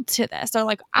 appealed to this. Or,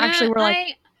 like, actually were,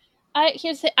 like...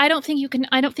 I don't think you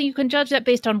can judge that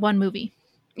based on one movie.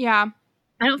 Yeah.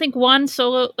 I don't think one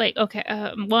solo, like,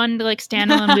 one, like,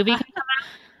 standalone movie can come out.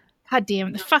 God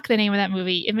damn, fuck the name of that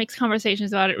movie. It makes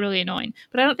conversations about it really annoying.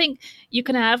 But I don't think you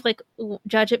can have, like,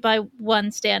 judge it by one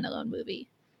standalone movie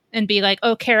and be like,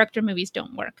 oh, character movies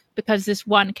don't work because this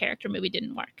one character movie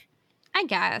didn't work. I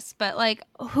guess, but, like,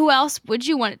 who else would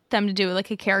you want them to do, like,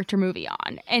 a character movie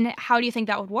on? And how do you think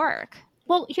that would work?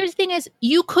 Well, here's the thing is,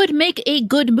 you could make a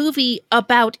good movie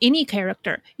about any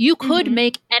character. You could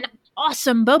make an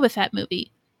awesome Boba Fett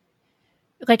movie.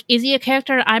 Like, is he a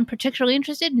character I'm particularly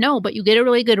interested? No, but you get a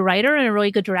really good writer and a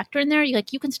really good director in there.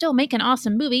 You can still make an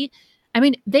awesome movie. I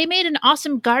mean, they made an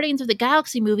awesome Guardians of the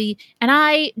Galaxy movie, and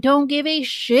I don't give a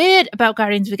shit about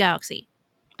Guardians of the Galaxy.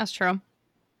 That's true.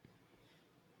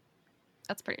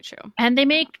 That's pretty true. And they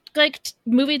make, like,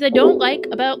 movies I don't like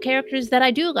about characters that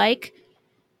I do like.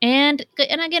 And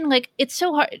again, like, it's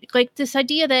so hard. Like, this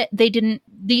idea that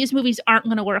these movies aren't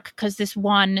going to work because this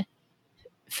one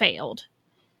failed.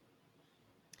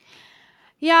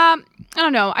 Yeah, I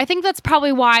don't know. I think that's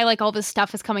probably why, like, all this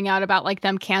stuff is coming out about, like,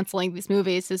 them canceling these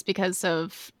movies is because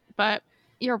of, but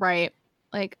you're right.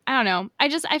 Like, I don't know.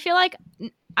 I feel like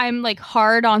I'm, like,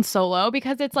 hard on Solo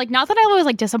because it's, like, not that I was,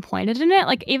 like, disappointed in it.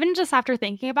 Like, even just after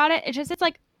thinking about it, it's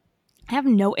like, I have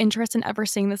no interest in ever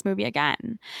seeing this movie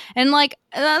again. And like,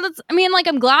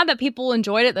 I'm glad that people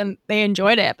enjoyed it, then they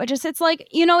enjoyed it. But just, it's like,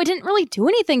 it didn't really do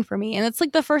anything for me. And it's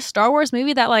like the first Star Wars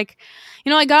movie that like,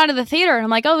 I got out of the theater and I'm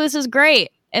like, oh, this is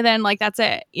great. And then like, that's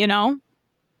it, Yeah.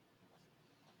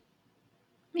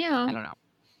 I don't know.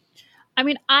 I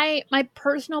mean, my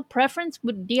personal preference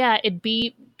would, it'd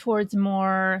be towards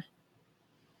more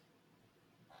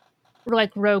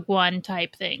like Rogue One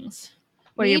type things.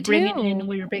 Where you're bringing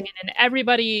in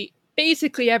everybody,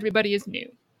 basically everybody is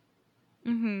new.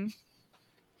 Mm-hmm.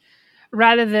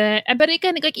 Rather than, but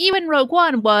again, like even Rogue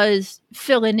One was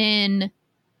filling in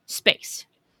space.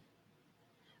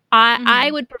 I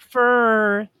would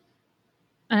prefer,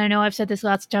 and I know I've said this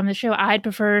lots of times on the show, I'd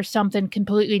prefer something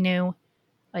completely new.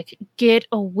 Like, get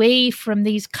away from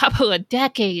these couple of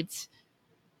decades.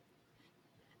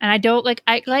 And I don't like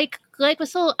with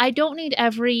Solo, I don't need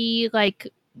every like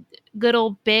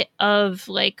little bit of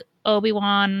like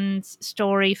Obi-Wan's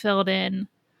story filled in.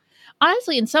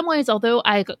 Honestly, in some ways, although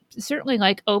I certainly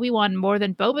like Obi-Wan more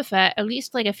than Boba Fett, at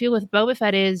least like I feel with Boba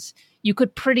Fett is you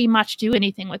could pretty much do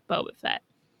anything with Boba Fett.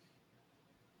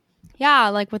 Yeah,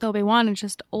 like with Obi-Wan, it's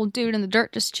just old dude in the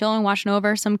dirt just chilling, watching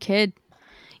over some kid.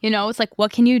 It's like,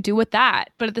 what can you do with that?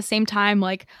 But at the same time,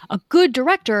 like a good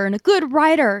director and a good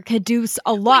writer could do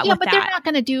a lot with that. Yeah, but they're not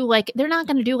going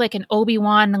to do like an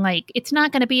Obi-Wan, like it's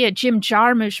not going to be a Jim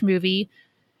Jarmusch movie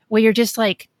where you're just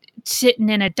like sitting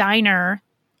in a diner,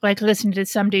 like listening to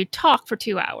some dude talk for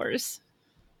 2 hours.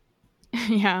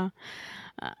 Yeah.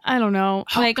 I don't know.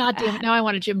 Oh, like, God damn it. Now I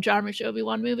want a Jim Jarmusch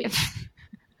Obi-Wan movie.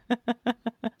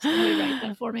 Somebody write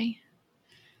that for me.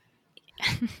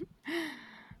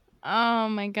 Oh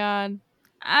my God.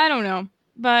 I don't know.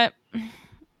 But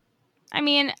I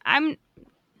mean, I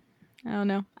don't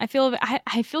know. I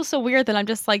feel so weird that I'm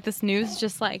just like, this news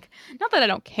just like, not that I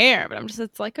don't care, but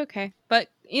it's like, okay. But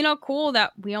cool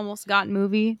that we almost got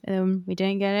movie and we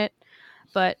didn't get it.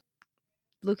 But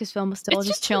Lucasfilm was still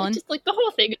just chilling. Just like the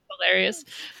whole thing is hilarious.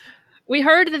 We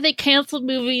heard that they canceled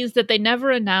movies that they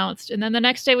never announced, and then the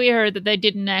next day we heard that they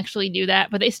didn't actually do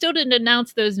that, but they still didn't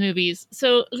announce those movies.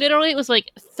 So literally it was like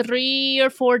 3 or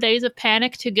 4 days of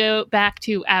panic to go back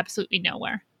to absolutely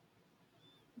nowhere.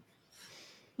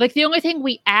 Like the only thing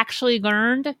we actually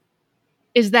learned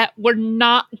is that we're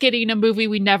not getting a movie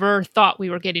we never thought we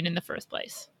were getting in the first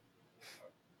place.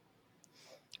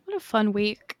 What a fun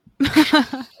week.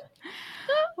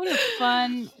 What a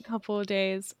fun couple of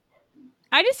days.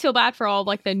 I just feel bad for all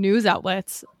like the news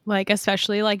outlets, like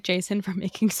especially like Jason for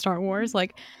making Star Wars.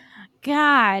 Like,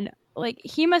 God, like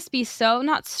he must be so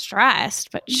not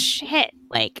stressed, but shit,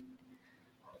 like,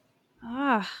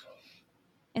 And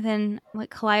then like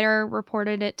Collider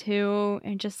reported it too,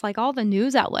 and just like all the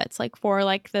news outlets, like for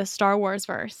like the Star Wars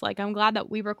verse. Like, I'm glad that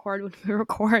we record when we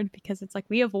record because it's like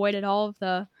we avoided all of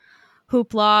the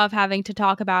hoopla of having to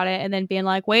talk about it and then being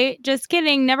like, wait, just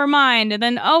kidding, never mind, and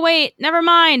then oh wait, never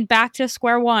mind, back to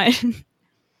square one.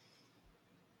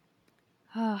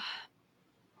 But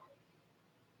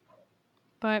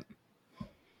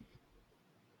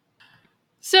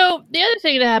so the other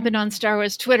thing that happened on Star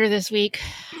Wars Twitter this week,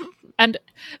 and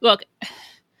look,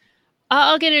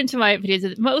 I'll get into my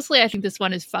videos. Mostly I think this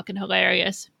one is fucking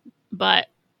hilarious, but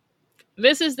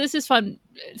this is fun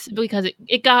because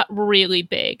it got really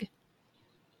big.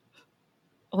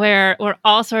 Where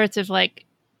all sorts of like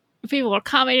people were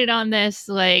commenting on this.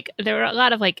 Like there were a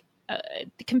lot of like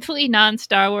completely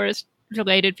non-Star Wars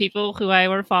related people who I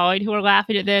were following who were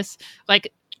laughing at this.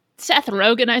 Like Seth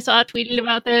Rogen, I saw tweeting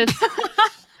about this,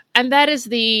 and that is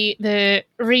the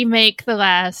remake The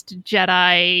Last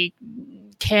Jedi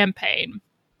campaign.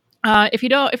 If you're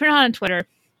not on Twitter,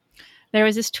 there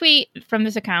was this tweet from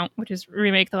this account, which is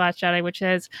Remake The Last Jedi, which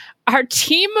says, our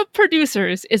team of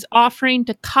producers is offering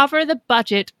to cover the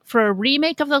budget for a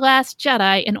remake of The Last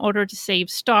Jedi in order to save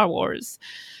Star Wars.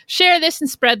 Share this and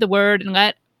spread the word and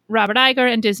let Robert Iger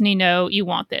and Disney know you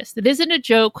want this. It isn't a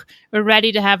joke. We're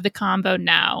ready to have the combo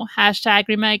now. #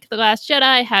 Remake The Last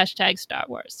Jedi, # Star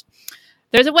Wars.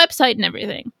 There's a website and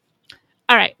everything.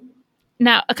 All right.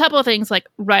 Now, a couple of things like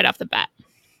right off the bat.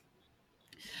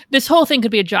 This whole thing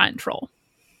could be a giant troll.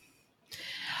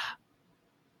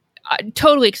 I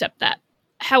totally accept that.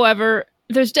 However,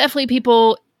 there's definitely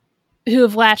people who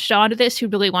have latched onto this who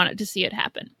really wanted to see it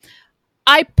happen.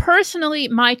 I personally,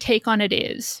 my take on it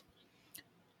is,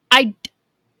 I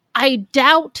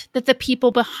doubt that the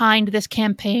people behind this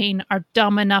campaign are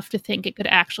dumb enough to think it could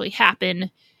actually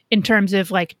happen in terms of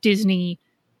like Disney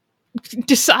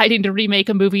deciding to remake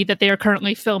a movie that they are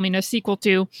currently filming a sequel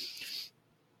to.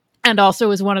 And also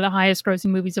is one of the highest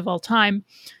grossing movies of all time.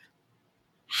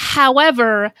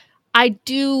 However, I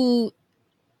do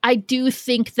I do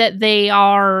think that they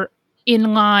are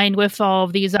in line with all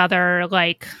of these other,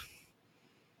 like,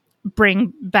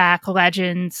 bring back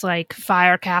legends, like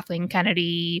fire Kathleen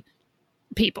Kennedy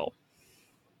people.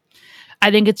 I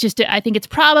think it's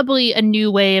probably a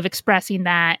new way of expressing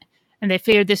that, and they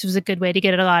figured this was a good way to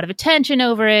get a lot of attention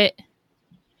over it.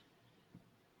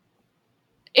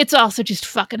 It's also just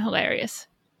fucking hilarious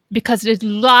because there's a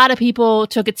lot of people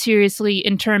took it seriously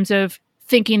in terms of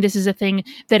thinking this is a thing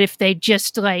that if they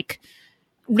just like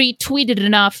retweeted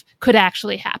enough could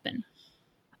actually happen.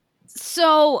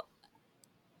 So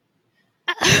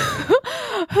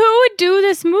who would do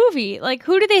this movie? Like,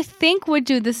 who do they think would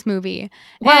do this movie?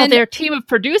 Well, their team of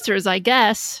producers, I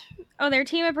guess. Oh, their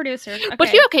team of producers. Okay. But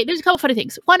there's a couple funny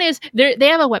things. One is they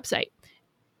have a website,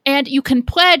 and you can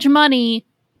pledge money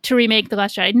to remake The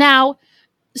Last Jedi. Now,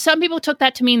 some people took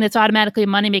that to mean that's automatically a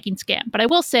money-making scam. But I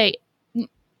will say,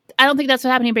 I don't think that's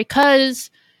what's happening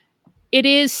because it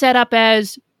is set up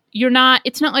as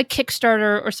it's not like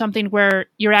Kickstarter or something where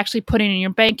you're actually putting in your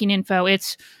banking info.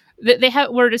 It's, they have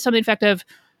worded something effective.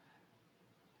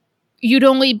 You'd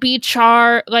only be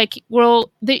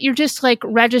you're just like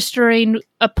registering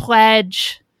a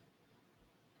pledge.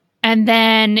 And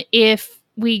then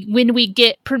when we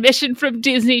get permission from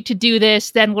Disney to do this,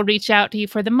 then we'll reach out to you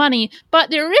for the money. But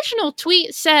the original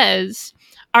tweet says,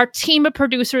 our team of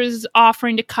producers is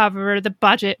offering to cover the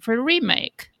budget for the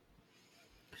remake.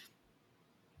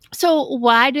 So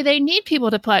why do they need people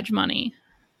to pledge money?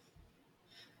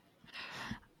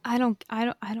 I don't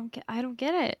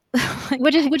get it. Like,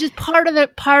 which is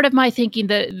part of my thinking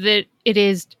that it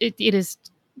is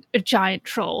a giant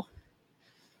troll.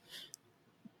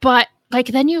 But like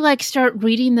then you like start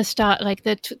reading the stuff, like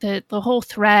the whole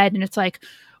thread, and it's like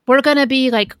we're gonna be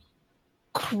like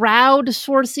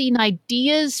crowdsourcing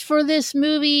ideas for this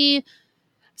movie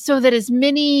so that as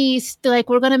many like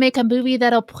we're gonna make a movie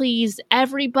that'll please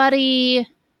everybody.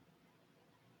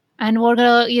 And we're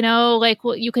gonna, like,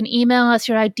 well, you can email us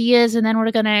your ideas, and then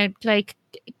we're gonna like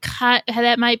cut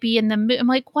that might be in the. I'm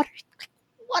like, what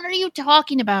are you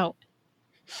talking about?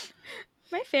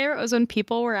 My favorite was when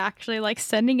people were actually like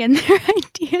sending in their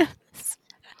ideas.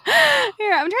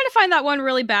 Here, I'm trying to find that one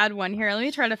really bad one. Here, let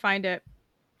me try to find it.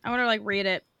 I want to like read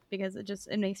it because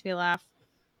it makes me laugh.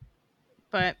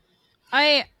 But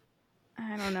I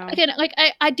don't know. Again, like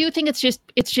I do think it's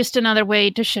just another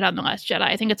way to shit on The Last Jedi.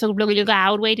 I think it's a really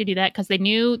loud way to do that because they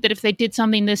knew that if they did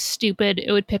something this stupid,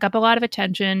 it would pick up a lot of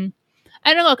attention.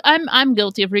 And look, I'm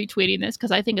guilty of retweeting this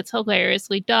because I think it's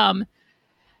hilariously dumb.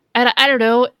 And I don't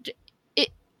know,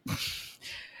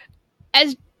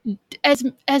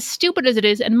 as stupid as it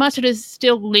is, and much it is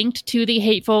still linked to the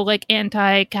hateful like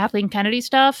anti Kathleen Kennedy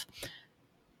stuff.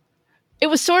 It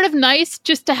was sort of nice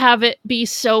just to have it be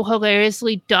so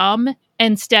hilariously dumb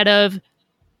instead of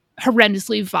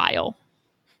horrendously vile.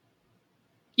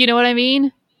 You know what I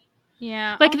mean?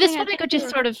 Yeah. Like this one, I could just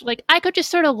sort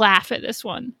of laugh at this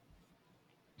one.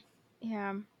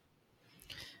 Yeah.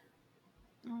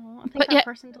 Oh, I think that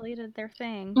person deleted their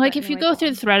thing. Like if you go through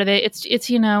the thread of it,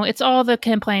 it's all the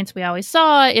complaints we always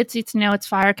saw. It's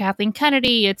fire Kathleen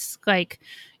Kennedy. It's like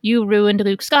you ruined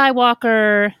Luke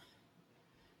Skywalker.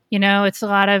 It's a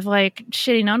lot of like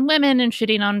shitting on women and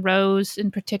shitting on Rose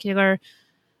in particular.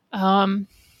 And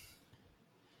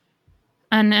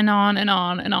on and on and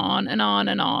on and on and on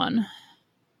and on.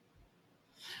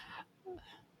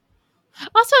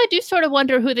 Also, I do sort of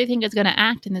wonder who they think is going to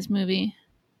act in this movie.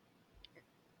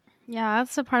 Yeah,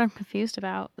 that's the part I'm confused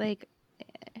about. Like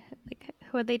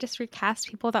would they just recast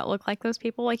people that look like those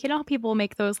people? Like, how people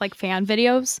make those like fan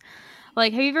videos?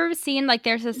 Like, have you ever seen like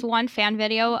there's this one fan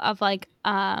video of like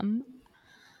of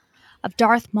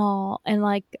Darth Maul, and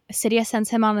like Sidious sends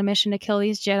him on a mission to kill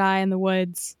these Jedi in the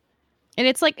woods. And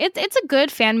it's like it's a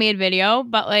good fan made video,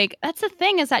 but like that's the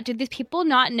thing is that do these people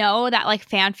not know that like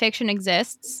fan fiction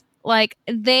exists? Like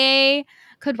they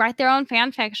could write their own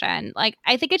fan fiction. Like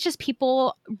I think it's just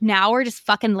people now are just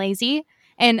fucking lazy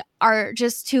and are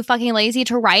just too fucking lazy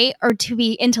to write or to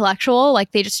be intellectual.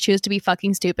 Like they just choose to be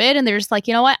fucking stupid, and they're just like,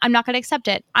 you know what? I'm not going to accept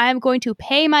it. I'm going to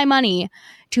pay my money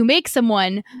to make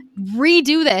someone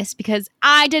redo this because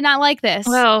I did not like this.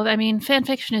 Well, I mean, fan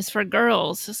fiction is for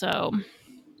girls, so.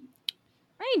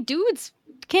 I mean,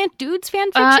 can't dudes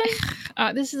fan fiction?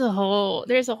 There's a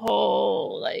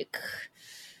whole like.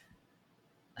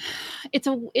 It's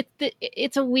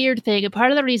a weird thing. And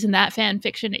part of the reason that fan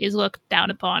fiction is looked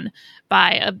down upon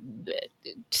by a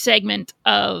segment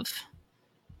of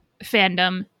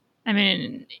fandom, I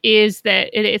mean, is that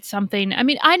it's something. I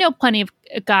mean, I know plenty of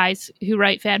guys who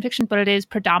write fan fiction, but it is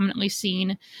predominantly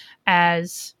seen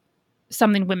as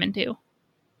something women do.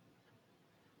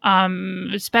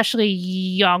 especially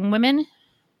young women.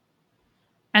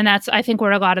 And that's, I think,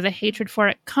 where a lot of the hatred for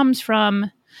it comes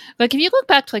from. Like, if you look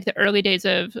back to like the early days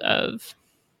of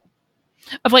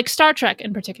like Star Trek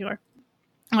in particular,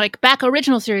 like back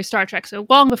original series Star Trek, so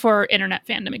long before internet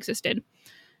fandom existed,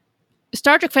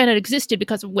 Star Trek fandom existed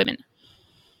because of women.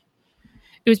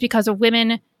 It was because of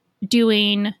women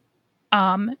doing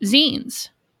zines,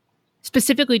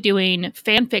 specifically doing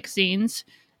fanfic zines,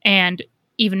 and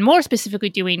even more specifically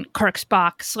doing Kirk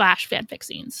Spock / fanfic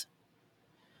zines.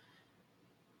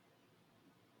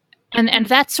 And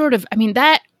that's sort of, I mean,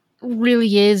 that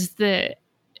really is the,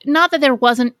 not that there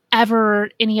wasn't ever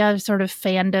any other sort of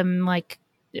fandom like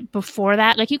before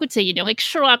that. Like you could say, you know, like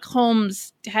Sherlock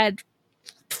Holmes had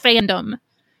fandom,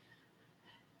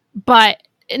 but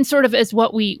in sort of as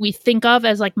what we think of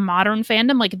as like modern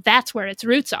fandom, like that's where its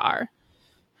roots are.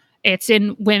 It's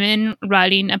in women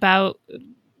writing about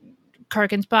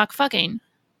Kirk and Spock fucking.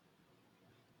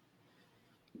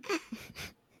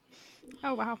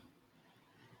 Oh, wow.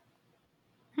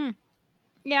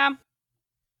 Yeah.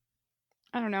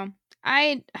 I don't know.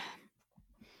 I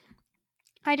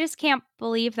just can't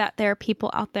believe that there are people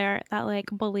out there that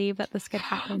like believe that this could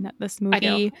happen, that this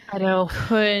movie I know.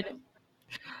 could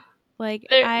like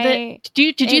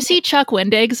did you see Chuck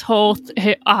Wendig's whole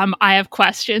I have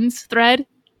questions thread?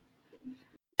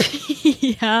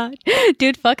 Yeah,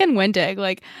 dude, fucking Wendig.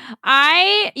 Like,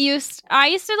 I used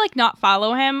to like not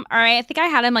follow him. All right, I think I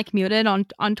had him like muted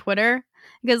on Twitter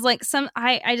because like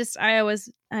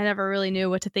I never really knew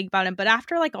what to think about him. But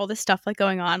after like all this stuff like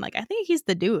going on, like I think he's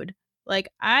the dude. Like,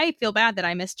 I feel bad that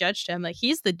I misjudged him. Like,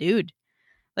 he's the dude.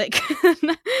 Like,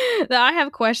 the I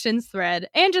have questions thread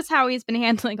and just how he's been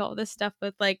handling all this stuff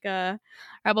with like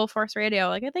Rebel Force Radio.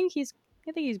 Like, I think he's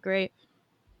great.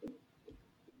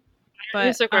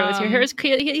 But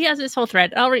he has this whole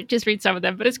thread. I'll just read some of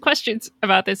them, but his questions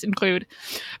about this include: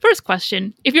 first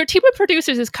question, if your team of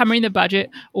producers is covering the budget,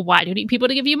 why do you need people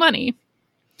to give you money?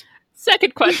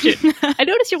 Second question, I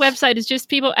notice your website is just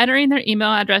people entering their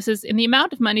email addresses and the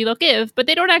amount of money they'll give, but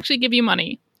they don't actually give you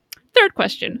money. Third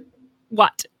question,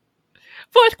 what?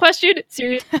 Fourth question,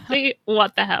 seriously,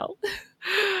 what the hell?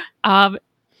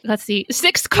 Let's see.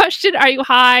 Sixth question, are you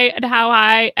high and how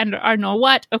high and are no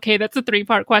what? Okay, that's a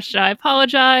 3-part question. I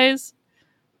apologize.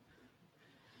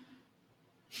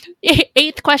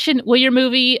 Eighth question, will your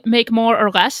movie make more or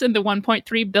less than the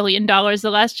 $1.3 billion The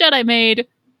Last Jedi made?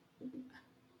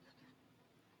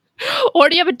 Or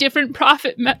do you have a different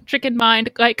profit metric in mind,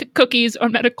 like cookies or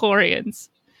metachlorians?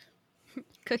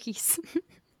 Cookies.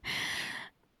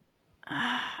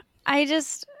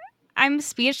 I'm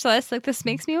speechless. Like, this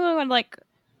makes me want to like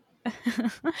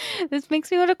this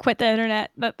makes me want to quit the internet,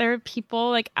 that there are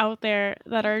people like out there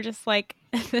that are just like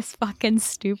this fucking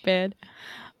stupid.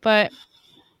 But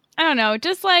I don't know,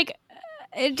 just like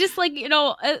you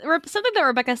know, something that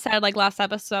Rebecca said like last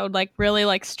episode like really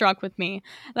like struck with me,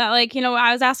 that like, you know,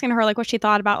 I was asking her like what she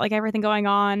thought about like everything going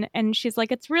on, and she's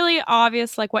like, it's really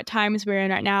obvious like what times we're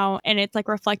in right now, and it's like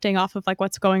reflecting off of like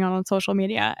what's going on social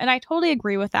media. And I totally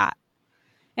agree with that.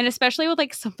 And especially with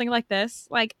like something like this,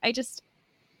 like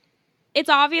it's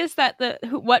obvious that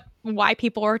why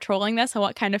people are trolling this and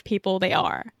what kind of people they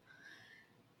are.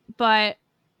 But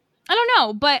I don't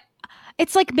know, but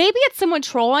it's like maybe it's someone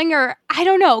trolling, or I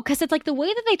don't know, because it's like the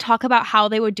way that they talk about how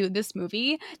they would do this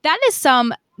movie, that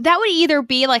would either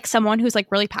be like someone who's like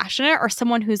really passionate or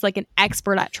someone who's like an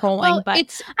expert at trolling. Well,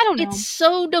 but I don't know. It's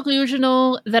so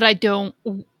delusional that I don't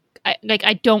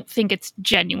think it's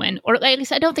genuine, or at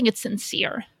least I don't think it's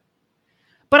sincere.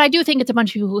 But I do think it's a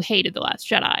bunch of people who hated The Last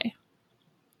Jedi.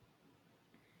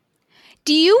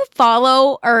 Do you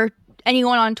follow or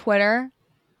anyone on Twitter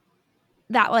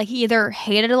that like either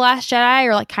hated The Last Jedi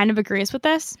or like kind of agrees with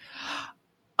this?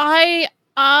 The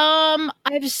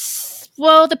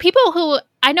people who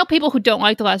I know, people who don't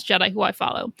like The Last Jedi who I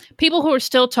follow, people who are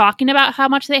still talking about how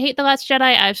much they hate The Last Jedi,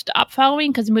 I've stopped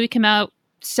following because the movie came out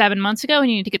 7 months ago and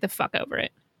you need to get the fuck over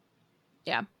it.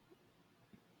 Yeah.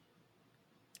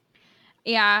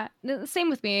 Yeah, same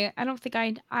with me. I don't think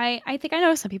I think I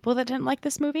know some people that didn't like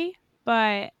this movie,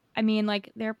 but I mean,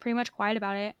 like, they're pretty much quiet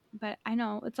about it. But I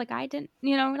know it's like I didn't,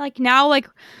 you know, like now, like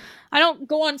I don't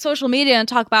go on social media and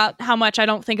talk about how much I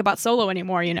don't think about Solo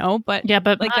anymore, you know. But yeah,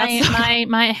 but like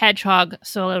my Hedgehog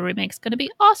Solo remake's gonna be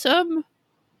awesome.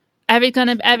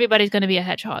 Everybody's gonna be a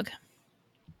hedgehog.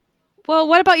 Well,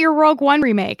 what about your Rogue One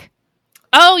remake?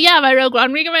 Oh yeah, my Rogue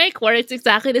One remake, where it's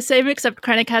exactly the same except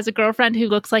Krennic has a girlfriend who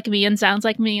looks like me and sounds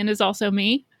like me and is also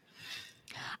me.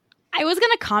 I was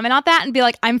going to comment on that and be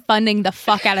like, I'm funding the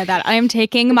fuck out of that. I am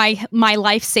taking my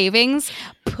life savings,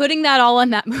 putting that all in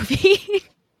that movie.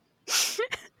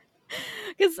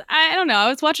 Because Because I don't know. I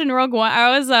was watching Rogue One.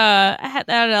 I was at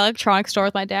an electronics store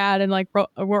with my dad, and like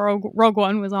Rogue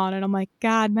One was on, and I'm like,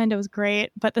 God, Mendo's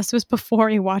great. But this was before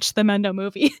he watched the Mendo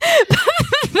movie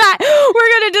that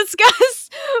we're gonna discuss.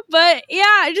 But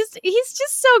yeah, he's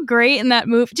just so great in that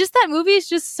movie. Just that movie is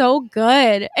just so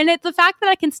good, and it's the fact that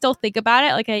I can still think about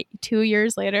it like 2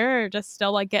 years later, or just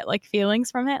still like get like feelings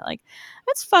from it. Like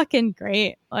that's fucking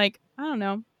great. Like I don't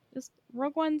know, just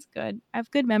Rogue One's good. I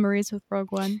have good memories with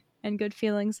Rogue One. And good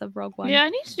feelings of Rogue One. Yeah,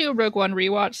 I need to do a Rogue One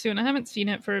rewatch soon. I haven't seen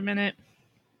it for a minute.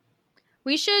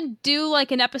 We should do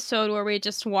like an episode where we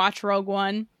just watch Rogue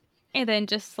One and then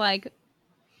just like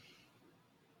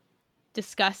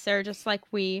discuss, or just like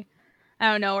I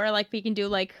don't know, or like we can do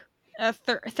like a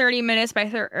 30 minutes by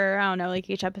or I don't know, like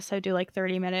each episode do like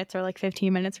 30 minutes or like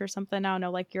 15 minutes or something. I don't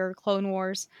know, like your Clone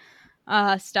Wars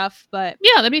stuff. But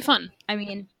yeah, that'd be fun. I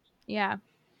mean, yeah.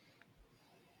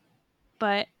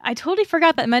 But I totally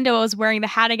forgot that Mendo was wearing the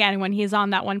hat again when he's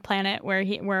on that one planet where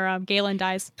Galen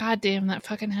dies. God damn that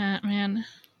fucking hat, man.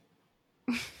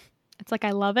 It's like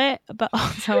I love it, but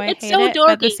also I hate so it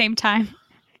at the same time.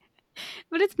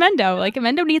 But it's Mendo. Like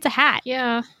Mendo needs a hat.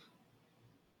 Yeah.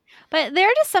 But there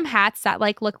are just some hats that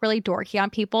like look really dorky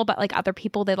on people, but like other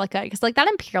people they look good. Because like that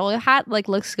Imperial hat like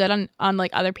looks good on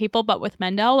like other people, but with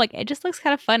Mendo, like it just looks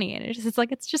kind of funny, and it's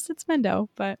Mendo.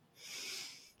 But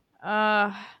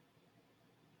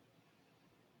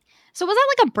so was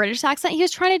that like a British accent he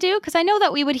was trying to do? Because I know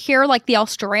that we would hear like the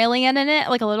Australian in it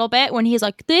like a little bit when he's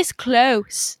like this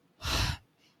close.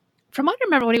 From what I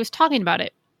remember when he was talking about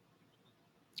it,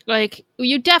 like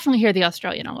you definitely hear the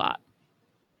Australian a lot.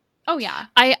 Oh yeah.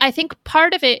 I think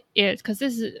part of it is because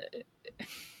this is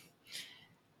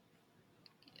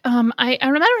I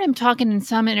remember him talking in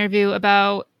some interview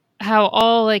about how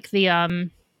all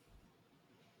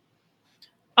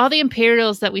the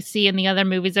Imperials that we see in the other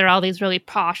movies are all these really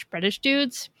posh British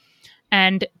dudes,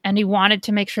 and he wanted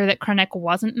to make sure that Krennic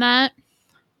wasn't that.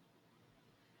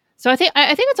 So I think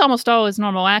it's almost always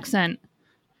normal accent,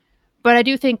 but I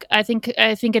think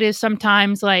it is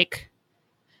sometimes like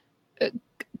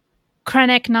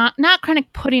Krennic not Krennic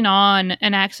putting on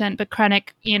an accent, but Krennic,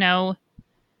 you know,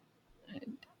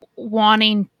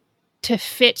 wanting to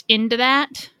fit into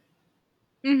that.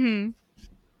 Mm-hmm.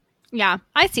 Yeah,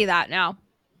 I see that now.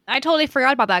 I totally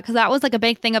forgot about that because that was like a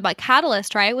big thing of like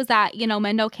Catalyst, right? Was that, you know,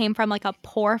 Mendo came from like a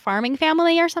poor farming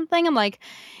family or something, and like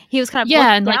he was kind of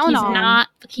and like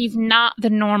he's not the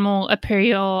normal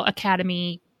Imperial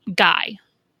Academy guy.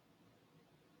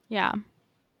 Yeah.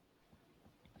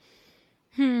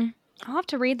 I'll have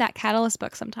to read that Catalyst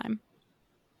book sometime.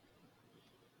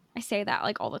 I say that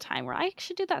like all the time, where I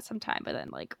should do that sometime, but then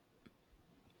like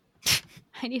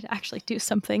I need to actually do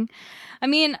something. I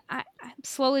mean, I'm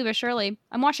slowly but surely.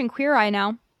 I'm watching Queer Eye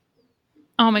now.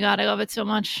 Oh my god, I love it so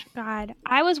much. God,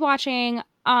 I was watching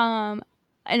an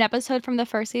episode from the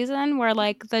first season where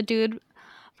like the dude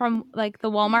from like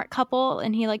the Walmart couple,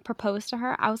 and he like proposed to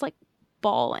her. I was like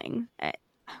bawling. I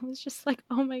was just like,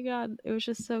 oh my god, it was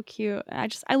just so cute.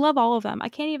 I love all of them. I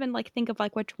can't even like think of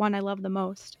like which one I love the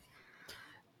most.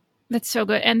 That's so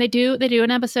good. And they do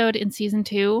an episode in season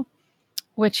 2,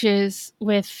 which is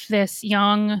with this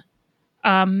young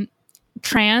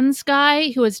trans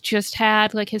guy who has just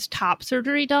had like his top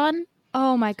surgery done.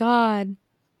 Oh my god.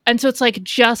 And so it's like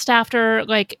just after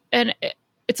like, and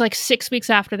it's like 6 weeks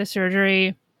after the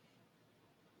surgery,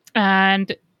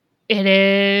 and it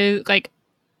is like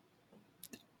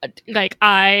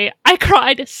I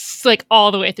cried like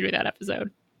all the way through that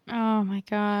episode. Oh my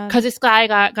god. Because this guy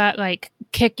got like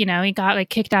kicked, you know, he got like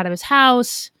kicked out of his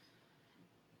house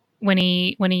when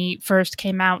he first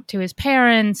came out to his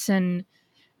parents, and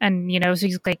you know, so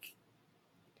he's like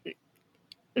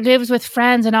lives with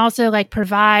friends and also like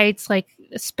provides like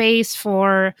space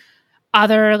for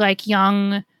other like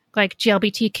young like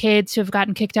GLBT kids who have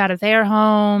gotten kicked out of their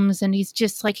homes, and he's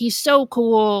just like, he's so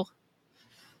cool.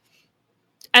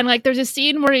 And like there's a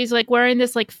scene where he's like wearing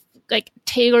this like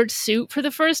tailored suit for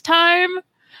the first time,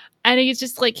 and he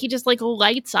just like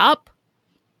lights up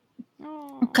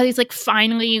because he's like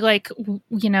finally like,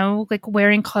 you know, like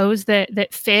wearing clothes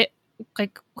that fit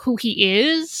like who he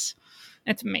is.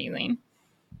 It's amazing.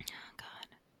 God,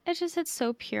 it's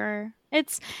so pure.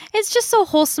 It's just so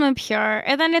wholesome and pure.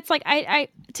 And then it's like I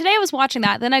today I was watching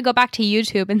that, then I go back to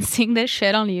YouTube and seeing this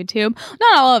shit on YouTube.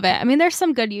 Not all of it. I mean, there's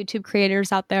some good YouTube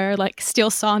creators out there like Steele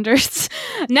Saunders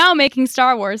now making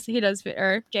Star Wars. He does,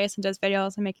 or Jason does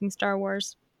videos on making Star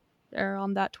Wars. They're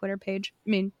on that Twitter page. I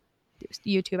mean,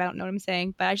 YouTube, I don't know what I'm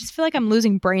saying, but I just feel like I'm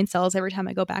losing brain cells every time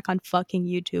I go back on fucking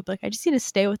YouTube. Like I just need to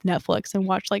stay with Netflix and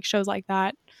watch like shows like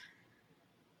that.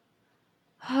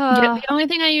 Yeah, the only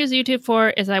thing I use YouTube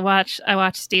for is I watch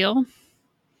Steel,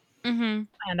 Mm-hmm.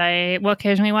 and I will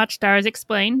occasionally watch Stars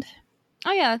Explained,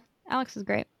 Oh yeah, Alex is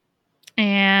great.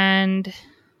 and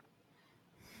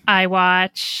I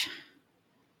watch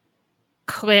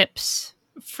clips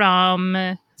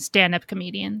from stand-up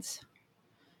comedians,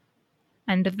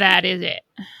 and that is it.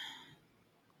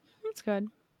 That's good.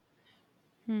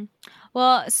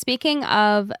 Well, speaking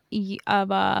of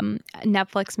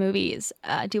Netflix movies,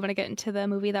 do you want to get into the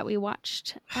movie that we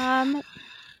watched?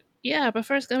 Yeah, but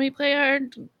first let me play our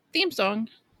theme song.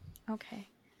 Okay.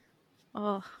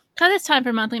 Oh, Because it's time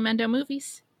for Monthly Mendo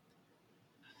Movies.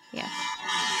 yeah.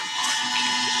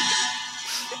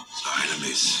 So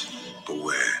enemies,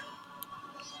 beware.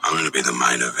 I'm going to be the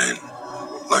main event.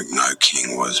 Like no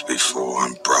king was before.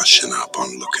 I'm brushing up,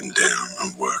 I'm looking down,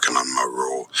 I'm working on my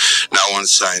raw. No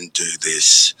one's saying do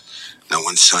this. No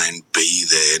one's saying be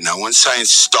there. No one's saying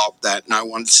stop that. No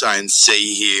one's saying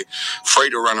see here. Free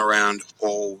to run around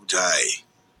all day.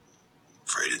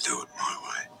 Free to do it my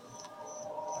way.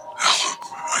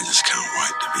 I just can't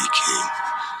wait to be king.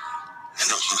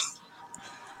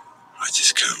 I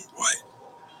just can't wait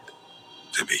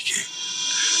to be king.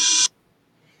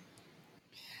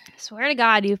 I swear to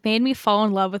God, you've made me fall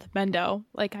in love with Mendo.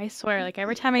 Like, I swear, like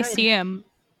every time I see him,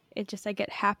 it just I get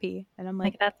happy, and I'm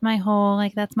like that's my whole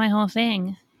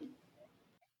thing.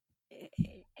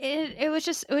 It was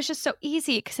just so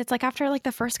easy because it's like after like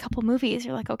the first couple movies,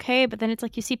 you're like okay, but then it's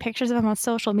like you see pictures of him on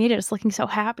social media just looking so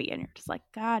happy, and you're just like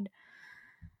God,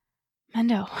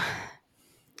 Mendo.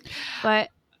 But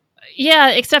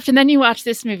yeah, except and then you watch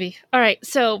this movie. All right,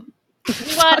 so we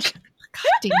watched.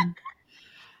 God damn,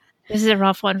 this is a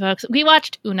rough one, folks. We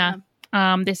watched Una.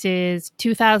 This is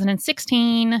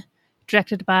 2016,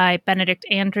 directed by Benedict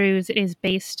Andrews. It is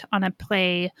based on a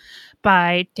play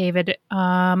by David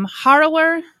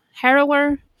Harrower,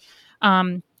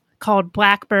 called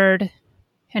Blackbird,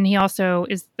 and he also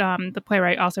is the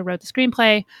playwright. Also wrote the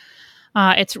screenplay.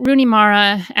 It's Rooney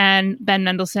Mara and Ben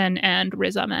Mendelsohn and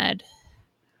Riz Ahmed,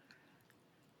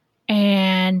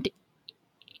 and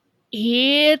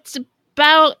it's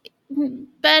about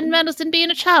Ben Mendelsohn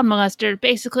being a child molester,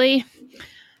 basically.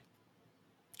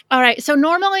 All right, so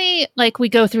normally, like, we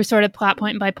go through sort of plot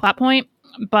point by plot point,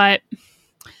 but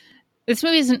this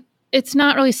movie isn't. It's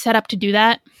not really set up to do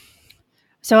that.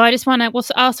 So I just want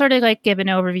to. I'll sort of like give an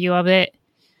overview of it,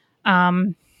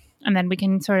 and then we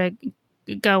can sort of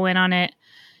go in on it.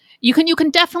 You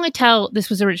can definitely tell this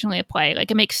was originally a play. Like,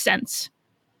 it makes sense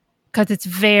because it's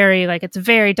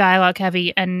very dialogue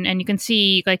heavy, and you can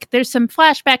see like there's some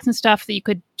flashbacks and stuff that you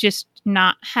could just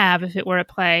not have if it were a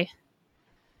play.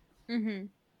 mm-hmm.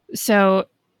 So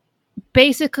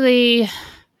basically,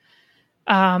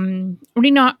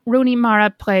 Rooney Mara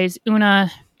plays Una,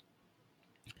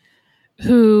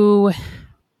 who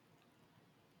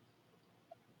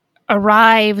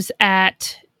arrives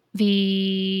at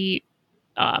the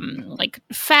like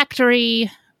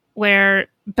factory where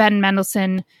Ben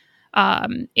Mendelsohn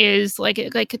is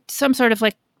like some sort of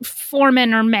like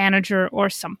foreman or manager or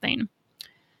something,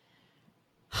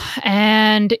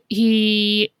 and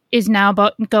he is now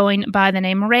going by the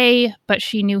name Ray, but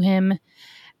she knew him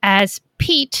as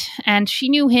Pete, and she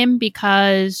knew him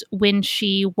because when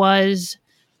she was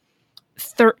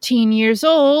 13 years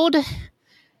old,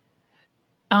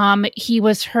 he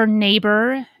was her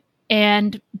neighbor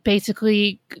and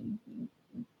basically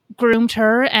groomed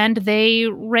her, and they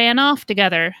ran off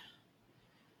together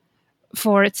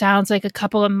for, it sounds like, a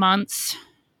couple of months.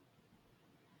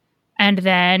 And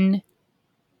then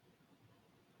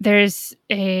there's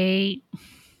it's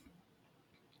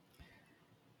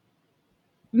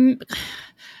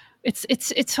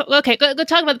okay. Go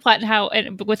talk about the plot and how,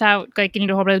 and without like getting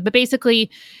into a whole. But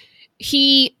basically,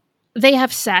 they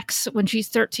have sex when she's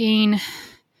 13.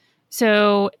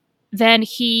 So then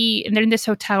and they're in this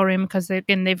hotel room because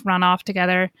they've run off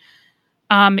together.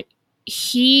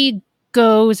 He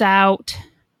goes out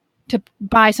to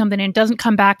buy something and doesn't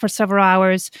come back for several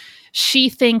hours. She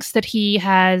thinks that he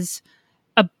has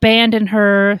abandoned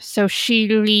her, so she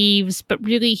leaves, but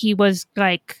really he was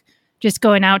like just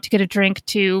going out to get a drink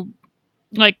to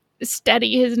like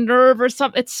steady his nerve or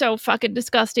something. It's so fucking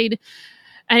disgusting.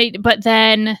 But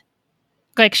then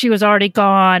like she was already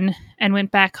gone and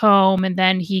went back home, and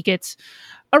then he gets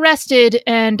arrested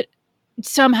and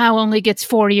somehow only gets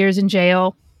 4 years in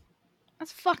jail.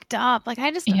 That's fucked up. Like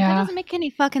that doesn't make any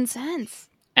fucking sense.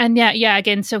 And yeah,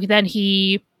 again, so then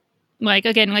he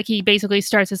he basically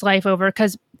starts his life over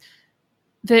because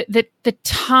the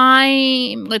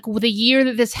time, like the year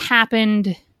that this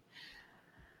happened,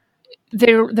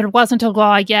 there wasn't a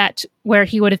law yet where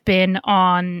he would have been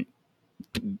on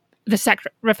the sex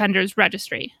offenders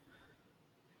registry.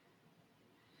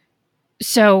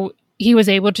 So he was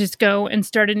able to just go and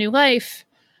start a new life.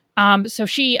 So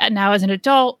she, now as an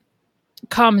adult,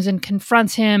 comes and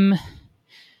confronts him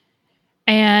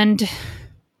and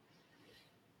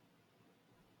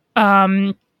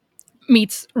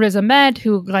meets Riz Ahmed,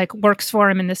 who like works for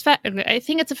him in this I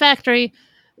think it's a factory.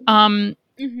 And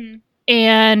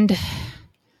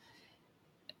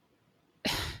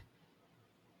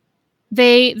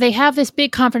they have this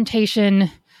big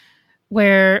confrontation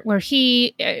where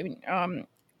he Ben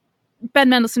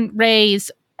Mendelsohn Ray's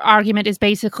argument is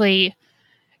basically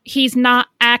he's not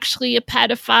actually a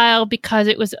pedophile because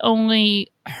it was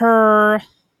only her.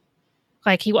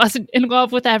 Like, he wasn't in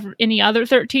love with any other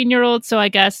 13-year-old, so I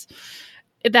guess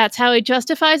that's how he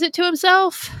justifies it to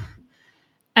himself.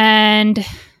 And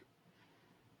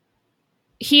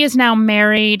he is now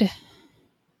married.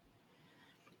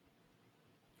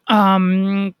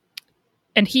 And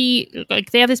he,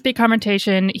 like, they have this big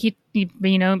confrontation. He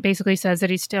basically says that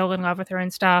he's still in love with her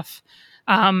and stuff.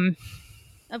 Of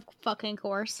fucking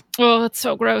course. Oh, it's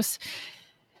so gross.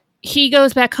 He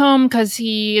goes back home because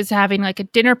he is having like a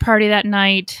dinner party that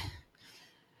night.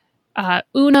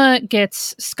 Una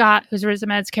gets Scott, who's Riz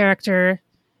Ahmed's character,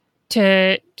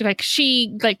 to like,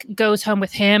 she like goes home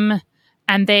with him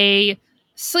and they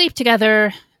sleep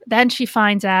together. Then she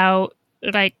finds out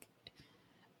like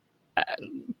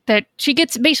that she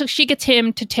gets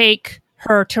him to take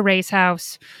her to Ray's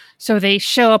house. So they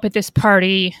show up at this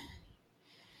party.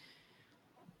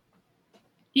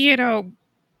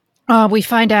 We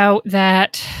find out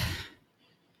that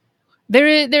there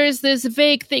is this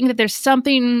vague thing that there's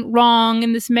something wrong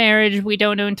in this marriage. We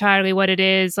don't know entirely what it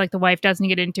is. Like, the wife doesn't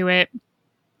get into it.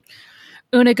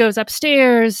 Una goes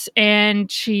upstairs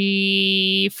and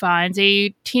she finds a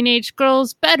teenage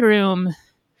girl's bedroom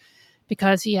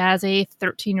because he has a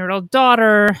 13-year-old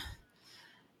daughter.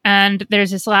 And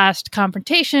there's this last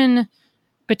confrontation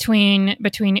between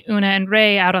Una and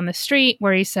Ray out on the street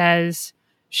where he says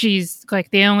she's like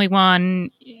the only one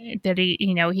that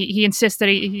he insists that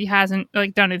he hasn't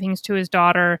like done anything to his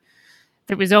daughter.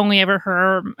 That was only ever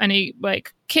her, and he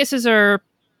like kisses her,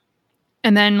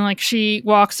 and then like she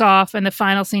walks off, and the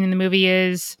final scene in the movie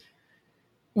is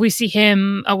we see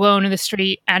him alone in the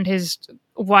street, and his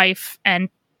wife and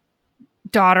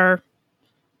daughter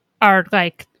are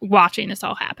like watching this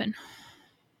all happen.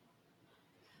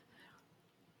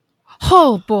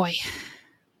 Oh boy.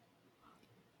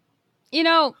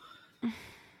 It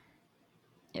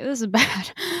was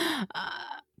bad.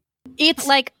 It's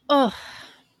like, ugh.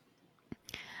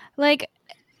 Like,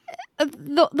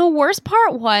 the worst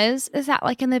part is that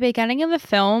like in the beginning of the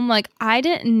film, like I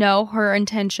didn't know her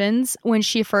intentions when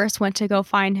she first went to go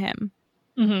find him.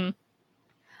 Mm-hmm.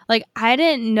 Like, I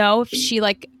didn't know if she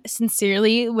like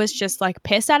sincerely was just like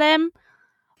pissed at him,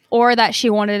 or that she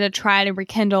wanted to try to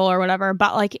rekindle or whatever.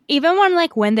 But like, even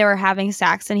when they were having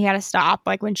sex and he had to stop,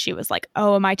 like when she was like,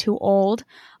 "Oh, am I too old?"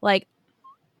 Like,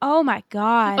 oh my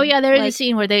god. Oh yeah, there is a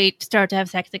scene where they start to have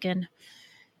sex again.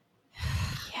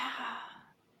 Yeah.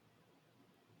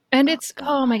 And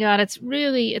oh my god, it's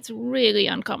really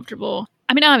uncomfortable.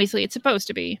 I mean, obviously it's supposed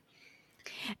to be.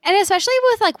 And especially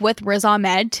with Riz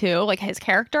Ahmed too, like his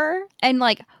character, and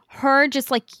like her just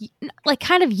like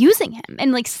kind of using him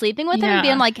and like sleeping with him and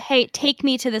being like, "Hey, take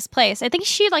me to this place." I think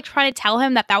she like tried to tell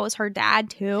him that was her dad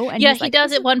too. And yeah, he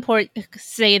does at one point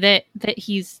say that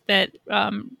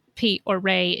Pete or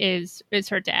Ray is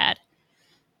her dad,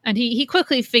 and he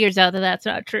quickly figures out that that's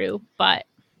not true. But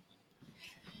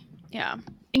yeah,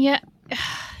 it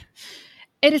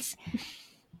is.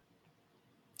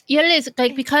 Yeah, it is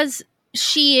like because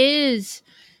she is.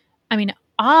 I mean,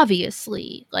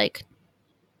 obviously, like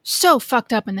so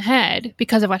fucked up in the head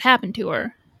because of what happened to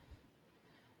her.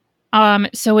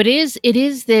 So it is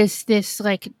this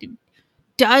like.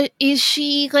 Does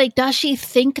she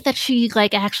think that she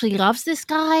like actually loves this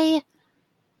guy?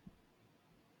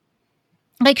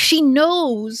 Like, she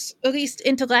knows, at least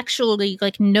intellectually,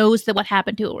 like knows that what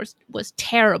happened to her was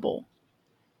terrible,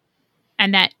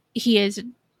 and that he is a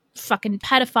fucking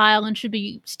pedophile and should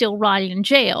be still rotting in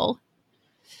jail.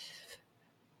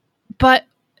 But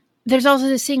there's also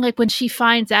this thing like when she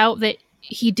finds out that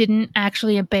he didn't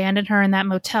actually abandon her in that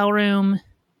motel room.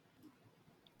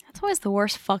 That's always the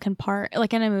worst fucking part.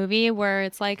 Like in a movie where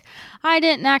it's like, I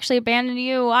didn't actually abandon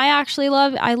you.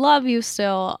 I love you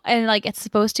still. And like, it's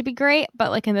supposed to be great.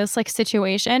 But like in this like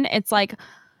situation, it's like,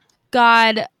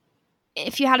 God,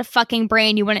 if you had a fucking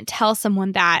brain, you wouldn't tell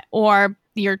someone that, or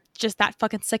you're just that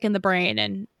fucking sick in the brain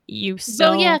and you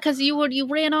still. So yeah, because you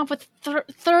ran off with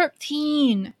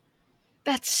 13.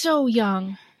 That's so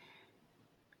young.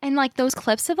 And like those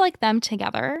clips of like them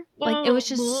together, like it was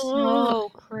just so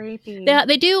creepy. Yeah,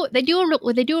 they do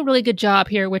a really good job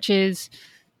here, which is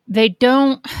they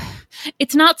don't.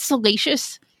 It's not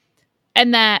salacious,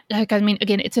 and that, like, I mean,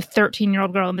 again, it's a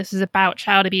 13-year-old girl, and this is about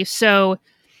child abuse, so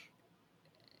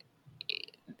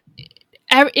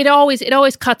it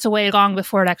always cuts away long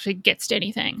before it actually gets to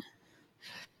anything.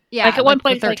 Yeah, like at one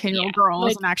point, the 13-year-old girl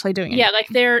isn't actually doing it. Yeah, like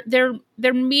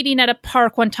they're meeting at a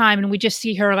park one time, and we just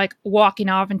see her like walking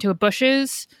off into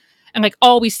bushes, and like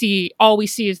all we see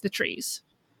is the trees.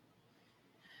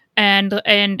 And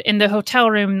in the hotel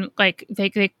room, like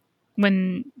they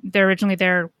when they're originally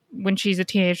there when she's a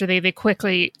teenager, they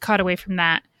quickly cut away from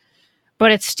that.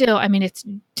 But it's still, I mean, it's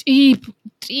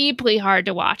deeply hard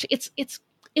to watch. It's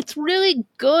really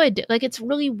good. Like, it's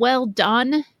really well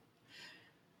done.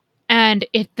 And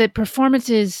the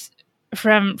performances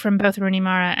from both Rooney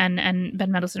Mara and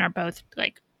Ben Mendelsohn are both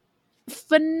like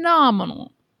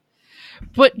phenomenal.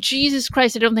 But Jesus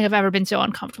Christ, I don't think I've ever been so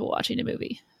uncomfortable watching a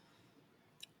movie.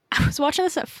 I was watching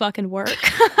this at fucking work,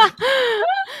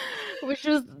 which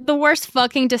was the worst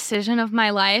fucking decision of my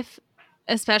life,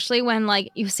 especially when like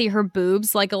you see her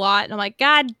boobs like a lot, and I'm like,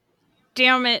 God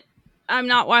damn it, I'm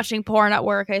not watching porn at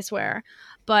work, I swear.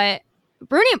 But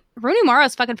Rooney Mara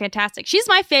is fucking fantastic. She's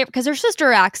my favorite because her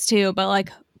sister acts too, but like,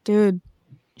 dude,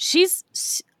 she's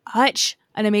such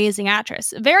an amazing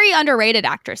actress. Very underrated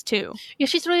actress too. Yeah,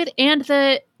 she's really good. And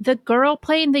the girl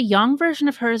playing the young version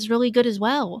of her is really good as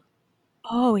well.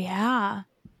 Oh yeah.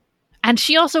 And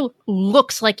she also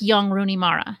looks like young Rooney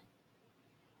Mara.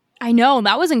 I know,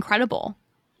 that was incredible.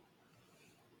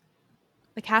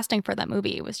 The casting for that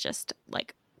movie was just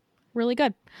like really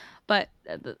good. But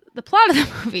the plot of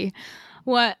the movie,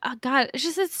 God,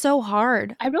 it's so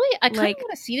hard. I kind of want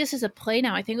to see this as a play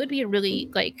now. I think it would be a really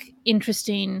like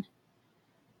interesting,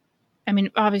 I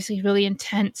mean, obviously really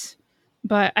intense,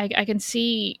 but I can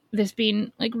see this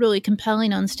being like really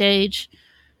compelling on stage.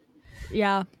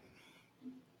 Yeah.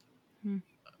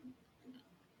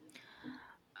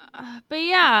 But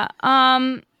yeah,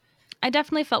 I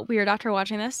definitely felt weird after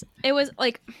watching this. It was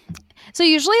like, so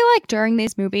usually like during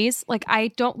these movies, like I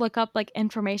don't look up like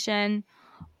information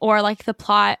or like the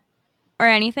plot or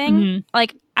anything. Mm-hmm.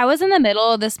 Like I was in the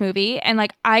middle of this movie and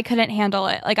like I couldn't handle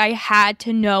it. Like I had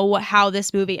to know how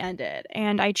this movie ended,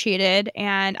 and I cheated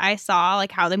and I saw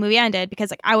like how the movie ended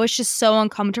because like I was just so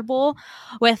uncomfortable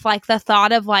with like the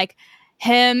thought of like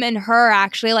him and her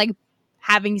actually like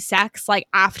having sex like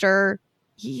after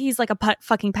he's like a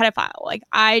fucking pedophile. Like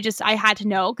I had to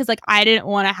know because like I didn't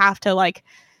want to have to like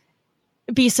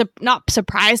be not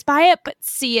surprised by it, but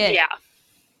see it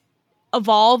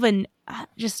evolve. And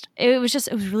it was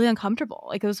really uncomfortable.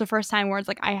 Like it was the first time where it's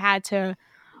like I had to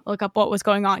look up what was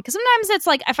going on, because sometimes it's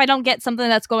like if I don't get something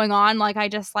that's going on, like I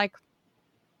just like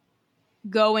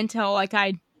go until like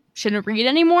I shouldn't read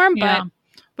anymore.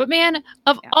 But man,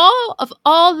 of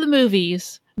all the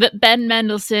movies that Ben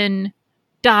Mendelsohn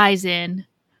dies in,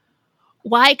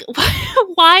 why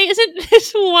isn't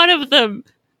this one of them?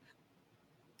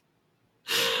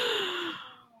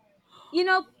 You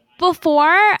know,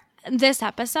 before this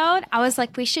episode, I was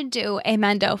like, we should do a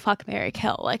Mendo fuck, marry,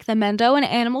 kill. Like the Mendo in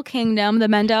Animal Kingdom, the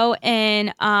Mendo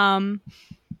in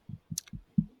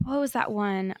what was that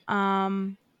one?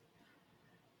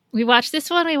 We watched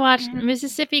this one. We watched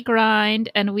Mississippi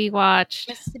Grind, and we watched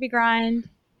Mississippi Grind.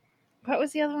 What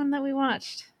was the other one that we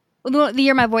watched? The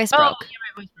Year My Voice Broke. The Year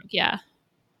My Voice Broke. Yeah.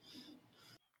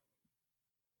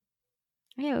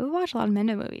 Yeah, we watch a lot of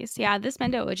Mendo movies. Yeah, this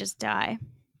Mendo would just die.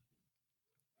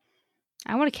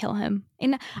 I want to kill him.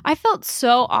 And I felt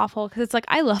so awful because it's like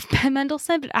I love Ben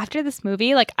Mendelsohn, but after this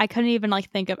movie, like I couldn't even like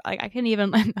think of like I couldn't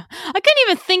even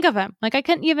think of him. Like I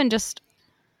couldn't even just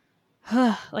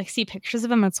like see pictures of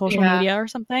him on social media or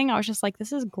something. I was just like,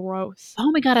 this is gross.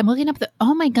 Oh my god, I'm looking up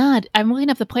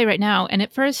the play right now, and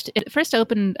it first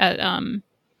opened at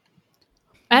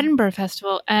Edinburgh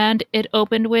Festival, and it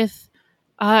opened with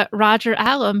Roger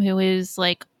Allam, who is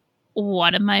like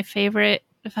one of my favorite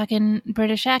fucking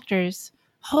British actors.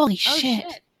 Holy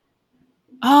shit.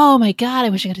 Oh my god, I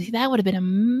wish I could see that. Would have been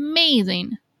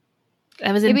amazing.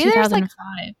 That was in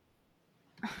 2005.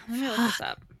 Let me look this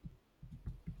up.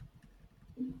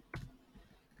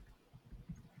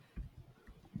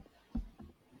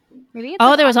 Maybe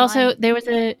it's there was also there was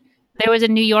a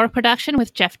New York production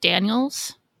with Jeff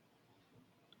Daniels.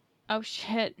 Oh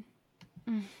shit.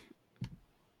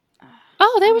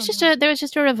 Oh, there was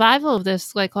just a revival of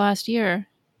this like last year.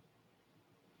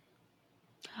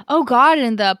 Oh god,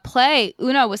 in the play,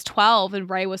 Una was 12 and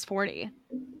Ray was 40.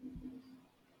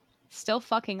 still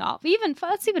fucking off.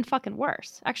 That's even fucking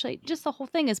worse. Actually, just the whole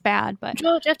thing is bad. But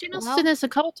Joel, Jeff Daniels did this a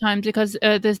couple times because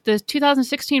the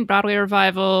 2016 Broadway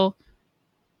revival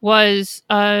was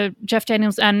Jeff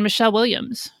Daniels and Michelle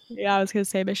Williams. Yeah, I was gonna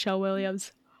say Michelle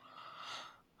Williams.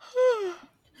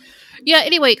 Yeah,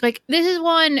 anyway, like this is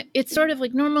one, it's sort of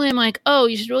like normally I'm like, oh,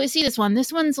 you should really see this one.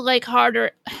 This one's like harder.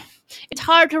 It's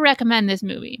hard to recommend this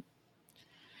movie.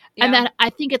 Yeah. And that I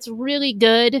think it's really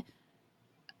good,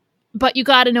 but you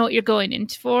got to know what you're going in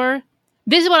for.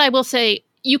 This is what I will say.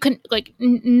 You can, like,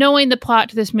 knowing the plot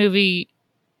to this movie,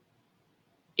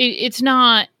 it's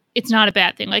not a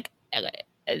bad thing. Like,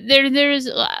 there's,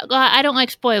 I don't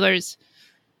like spoilers.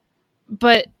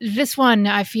 But this one,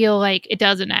 I feel like it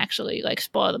doesn't actually like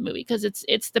spoil the movie because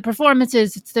it's the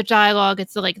performances, it's the dialogue,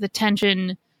 it's the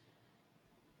tension,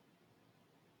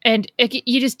 and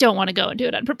you just don't want to go into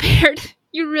it unprepared.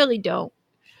 You really don't.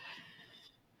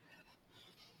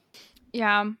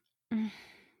 Yeah.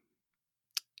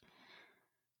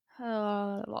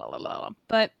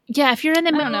 But yeah, if you're in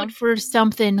the mood for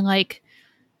something like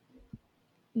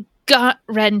gut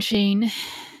wrenching,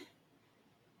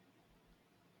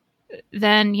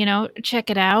 then check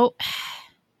it out.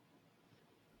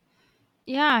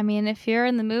 Yeah, I mean, if you're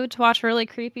in the mood to watch a really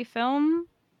creepy film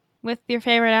with your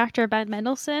favorite actor, Ben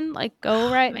Mendelsohn, like go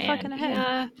fucking ahead.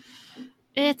 Yeah.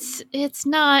 It's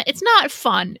not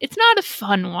fun. It's not a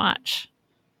fun watch.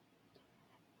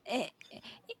 Like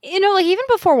even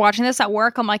before watching this at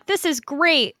work, I'm like, this is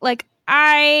great. Like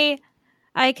I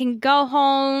can go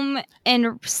home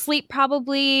and sleep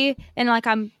probably, and like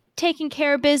I'm taking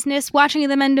care of business, watching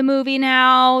the Menda movie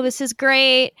now. This is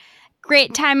great.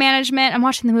 Great time management. I'm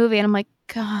watching the movie and I'm like,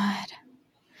 God.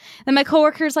 Then my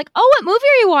coworker's like, oh, what movie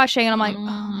are you watching? And I'm like, oh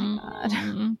my God.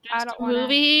 I don't want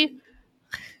movie.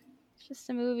 It's just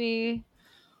a movie.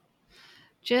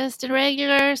 Just a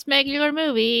regular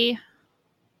movie.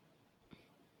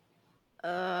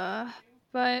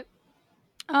 But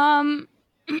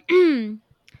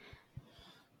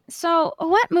so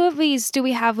what movies do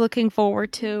we have looking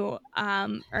forward to,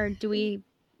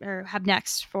 or have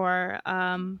next for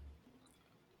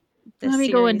this Let me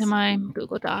series? go into my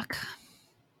Google Doc.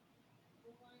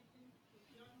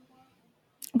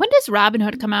 When does Robin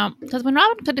Hood come out? Because when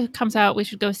Robin Hood comes out, we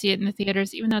should go see it in the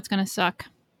theaters, even though it's going to suck.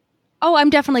 Oh, I'm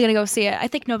definitely going to go see it. I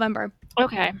think November.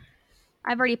 Okay.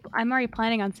 I'm already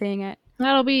planning on seeing it.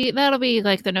 That'll be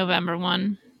like the November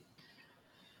one.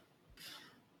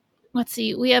 Let's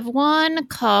see. We have one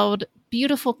called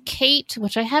Beautiful Kate,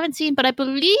 which I haven't seen, but I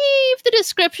believe the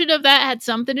description of that had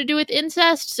something to do with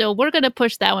incest, so we're going to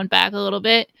push that one back a little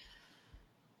bit.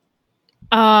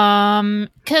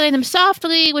 Killing Them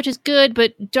Softly, which is good,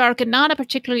 but dark and not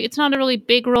it's not a really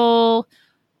big role.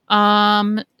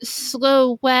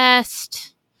 Slow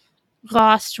West,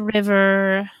 Lost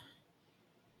River,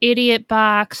 Idiot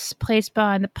Box, Place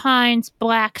Behind the Pines,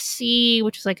 Black Sea,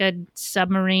 which is like a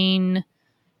submarine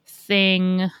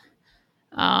thing.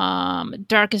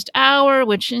 Darkest Hour,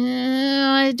 which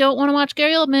I don't want to watch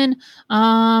Gary Oldman.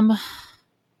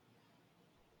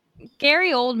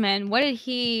 Gary Oldman, what did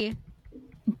he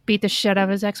beat the shit out of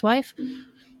his ex-wife?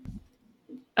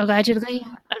 Allegedly.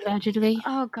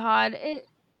 Oh God,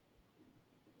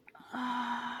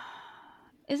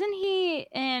 isn't he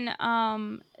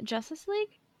in Justice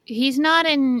League? He's not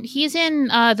in. He's in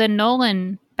the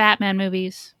Nolan Batman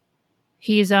movies.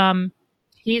 He's Gordon.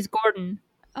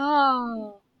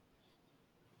 Oh,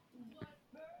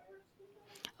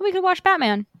 we could watch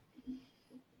Batman.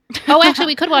 Oh, actually,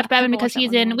 we could watch Batman because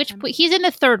he's in he's in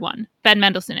the third one. Ben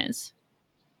Mendelsohn is.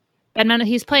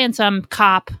 He's playing some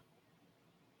cop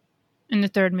in the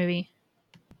third movie.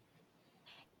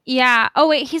 Yeah. Oh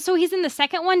wait, he's in the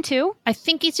second one too? I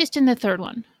think he's just in the third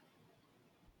one.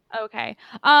 Okay.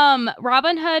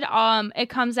 Robin Hood, it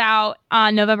comes out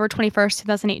on November 21st,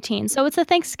 2018. So it's a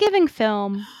Thanksgiving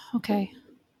film. Okay.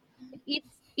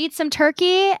 Eat some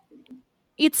turkey,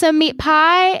 eat some meat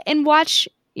pie, and watch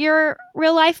your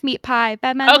real life meat pie.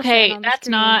 Okay, that's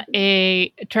not a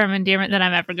term endearment that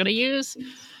I'm ever going to use.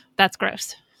 That's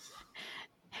gross.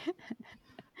 You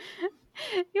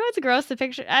know what's gross? The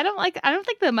picture. I don't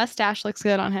think the mustache looks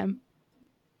good on him.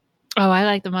 Oh, I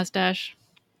like the mustache.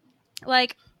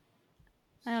 Like,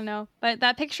 I don't know, but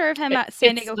that picture of him at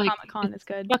San Diego Comic-Con is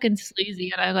good. Fucking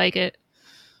sleazy, and I like it.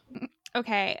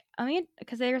 Okay, I mean,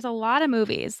 because there's a lot of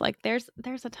movies. Like, there's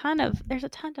a ton of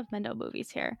Mendo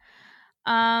movies here.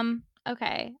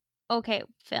 Okay,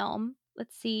 film.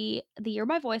 Let's see. The Year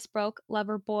My Voice Broke,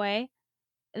 Loverboy,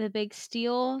 The Big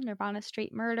Steal, Nirvana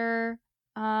Street Murder,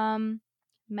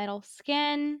 Metal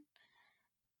Skin,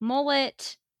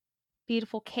 Mullet,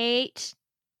 Beautiful Kate,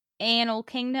 Animal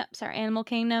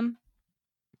Kingdom.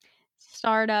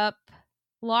 Startup,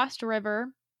 Lost River.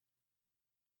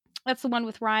 That's the one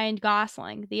with Ryan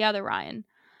Gosling, the other Ryan.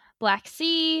 Black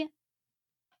Sea.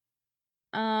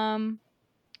 Hey,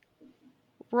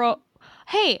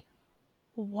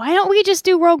 why don't we just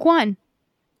do Rogue One?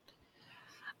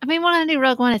 I mean, we'll do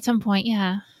Rogue One at some point,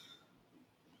 yeah.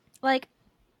 Like,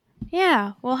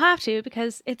 yeah, we'll have to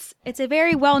because it's a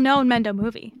very well-known Mendo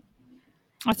movie.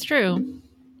 That's true.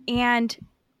 And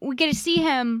we get to see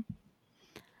him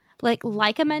like a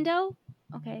Mendo.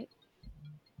 Okay.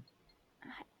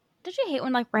 Don't you hate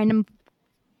when like random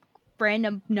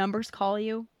numbers call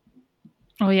you?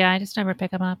 Oh yeah, I just never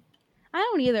pick them up. I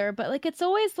don't either, but like it's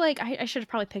always like I should have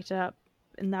probably picked it up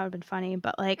and that would have been funny,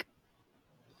 but like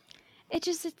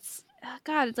it's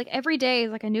God, it's like every day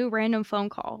is like a new random phone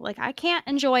call. Like I can't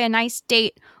enjoy a nice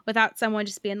date without someone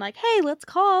just being like, "Hey, let's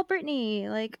call Brittany.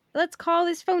 Like, let's call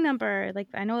this phone number." Like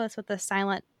I know that's what the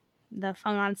phone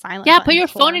on silent. Yeah, put your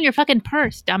for. phone in your fucking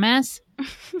purse, dumbass.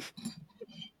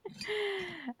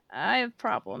 I have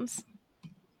problems.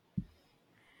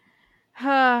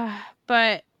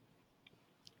 But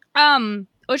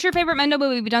what's your favorite Mendo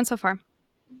movie we've done so far?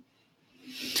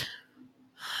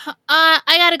 I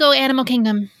gotta go Animal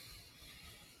Kingdom.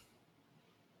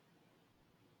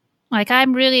 Like I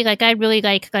really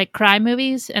like crime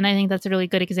movies, and I think that's a really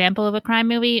good example of a crime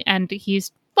movie. And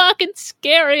he's fucking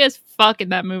scary as fuck in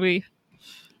that movie.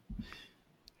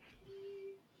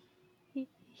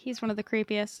 He's one of the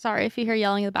creepiest. Sorry if you hear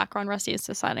yelling in the background. Rusty is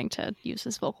deciding to use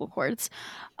his vocal cords.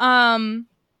 Yeah,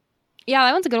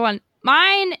 that one's a good one.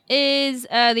 Mine is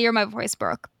The Year My Voice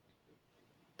Broke.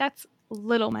 That's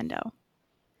Little Mendo.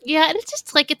 Yeah, and it's just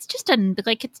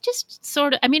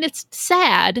sort of. I mean, it's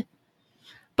sad,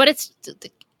 but it's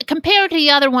compared to the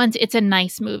other ones, it's a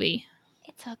nice movie.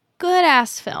 It's a good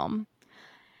ass film,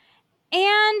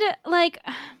 and like.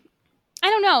 I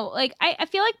don't know. Like, I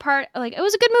feel like it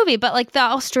was a good movie, but like the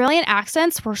Australian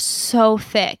accents were so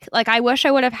thick. Like, I wish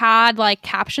I would have had like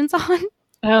captions on.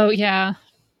 Oh, yeah.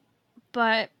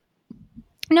 But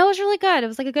no, it was really good. It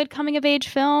was like a good coming of age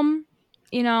film.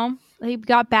 You know, he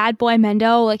got bad boy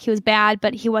Mendo. Like, he was bad,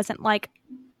 but he wasn't like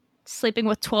sleeping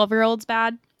with 12-year-olds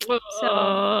bad.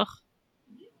 So,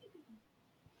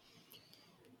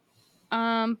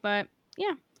 but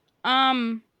yeah.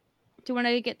 Do you want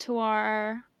to get to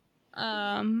our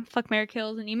fuck, marry,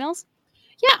 kills and emails?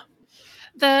 Yeah.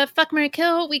 The fuck, marry,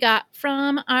 kill we got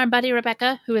from our buddy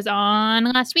Rebecca, who was on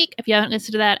last week. If you haven't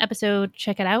listened to that episode,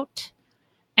 check it out.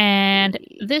 And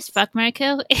this fuck, marry,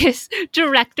 kill is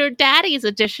Director Daddy's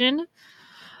edition.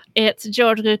 It's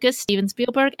George Lucas, Steven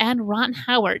Spielberg, and Ron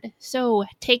Howard. So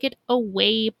take it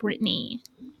away, Brittany.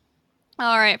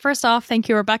 All right. First off, thank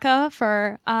you, Rebecca,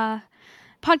 for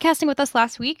podcasting with us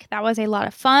last week. That was a lot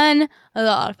of fun.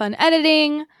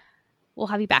 Editing. We'll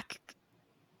have you back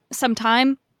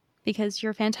sometime because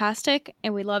you're fantastic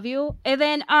and we love you. And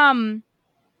then,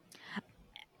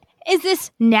 is this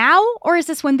now or is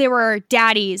this when they were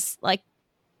daddies, like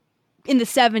in the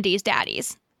 70s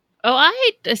daddies? Oh,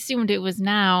 I assumed it was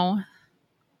now.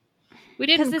 We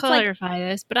didn't clarify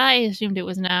this, but I assumed it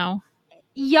was now.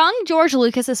 Young George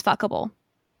Lucas is fuckable.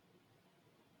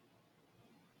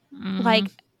 Mm. Like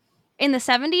in the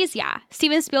 70s, yeah.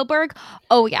 Steven Spielberg,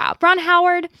 oh yeah. Ron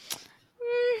Howard,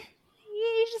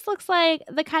 he just looks like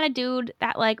the kind of dude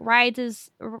that like rides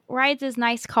his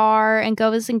nice car and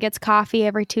goes and gets coffee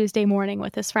every Tuesday morning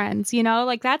with his friends. You know,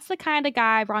 like that's the kind of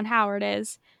guy Ron Howard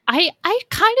is. I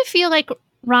kind of feel like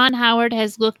Ron Howard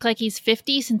has looked like he's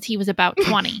 50 since he was about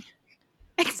 20.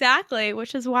 Exactly,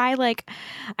 which is why like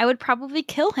I would probably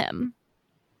kill him.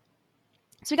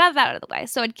 So we got that out of the way.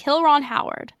 So I'd kill Ron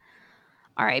Howard.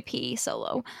 R.I.P.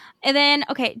 Solo. And then,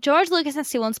 okay, George Lucas and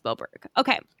Steven Spielberg.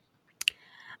 Okay.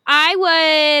 I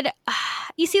would,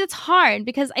 you see, that's hard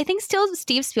because I think still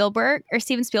Steven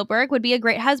Spielberg would be a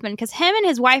great husband because him and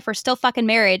his wife are still fucking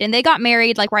married and they got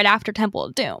married like right after Temple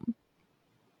of Doom.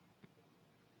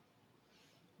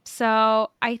 So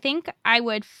I think I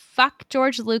would fuck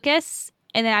George Lucas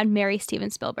and then I'd marry Steven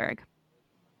Spielberg.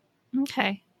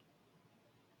 Okay.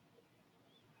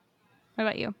 What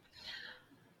about you?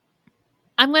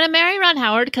 I'm going to marry Ron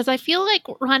Howard because I feel like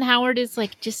Ron Howard is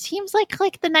like, just seems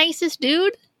like the nicest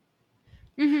dude.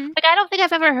 Mm-hmm. Like, I don't think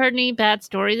I've ever heard any bad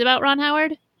stories about Ron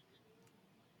Howard.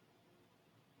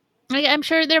 Like, I'm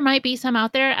sure there might be some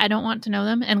out there. I don't want to know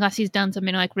them unless he's done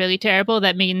something like really terrible.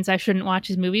 That means I shouldn't watch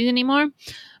his movies anymore.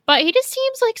 But he just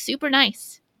seems like super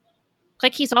nice.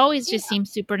 Like he's always just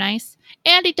seems super nice.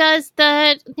 And he does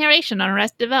the narration on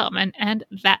Arrested Development. And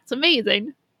that's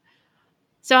amazing.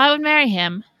 So I would marry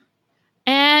him.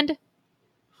 And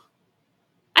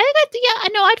I think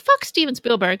I'd fuck Steven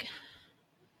Spielberg.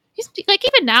 He's like,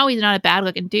 even now, he's not a bad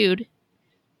looking dude.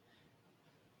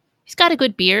 He's got a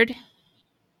good beard.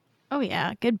 Oh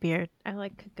yeah, good beard. I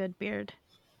like a good beard.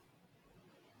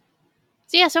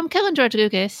 So yeah, so I'm killing George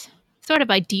Lucas, sort of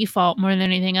by default more than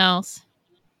anything else.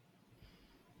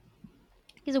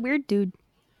 He's a weird dude.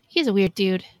 He's a weird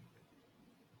dude.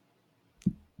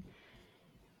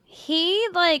 He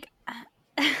like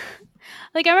I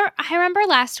remember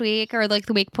last week or like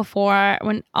the week before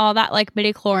when all that like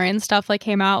midichlorian stuff like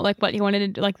came out, like what he wanted to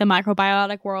do, like the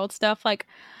microbiotic world stuff. Like,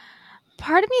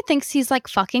 part of me thinks he's like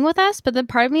fucking with us, but then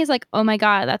part of me is like, oh my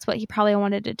god, that's what he probably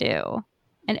wanted to do,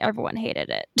 and everyone hated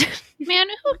it. Man,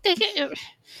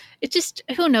 it just,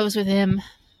 who knows with him?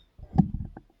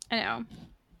 I know.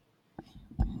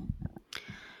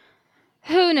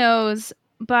 Who knows?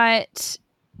 But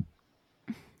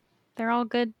they're all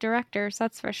good directors,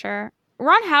 that's for sure.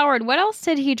 Ron Howard, what else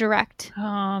did he direct?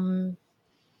 A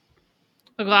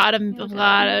lot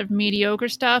of mediocre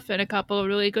stuff and a couple of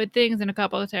really good things and a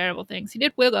couple of terrible things. He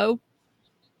did Willow.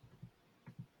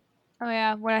 Oh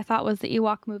yeah, what I thought was the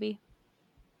Ewok movie.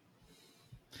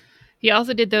 He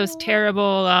also did those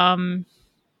terrible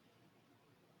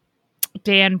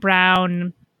Dan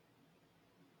Brown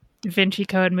Vinci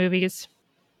Code movies.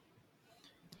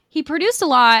 He produced a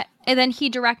lot, and then he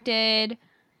directed,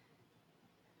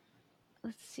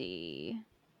 let's see,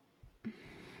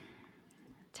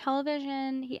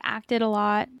 television. He acted a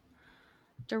lot,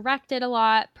 directed a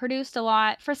lot, produced a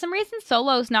lot. For some reason,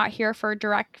 Solo's not here for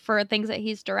things that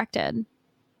he's directed.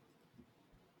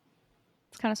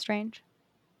 It's kind of strange.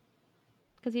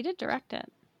 Because he did direct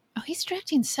it. Oh, he's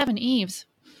directing Seven Eves.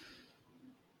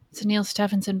 It's a Neil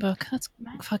Stephenson book. That's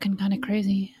fucking kind of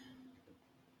crazy.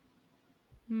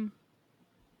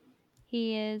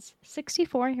 He is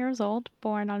 64 years old,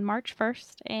 born on March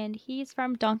 1st, and he's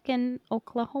from Duncan,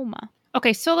 Oklahoma.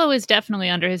 Okay, Solo is definitely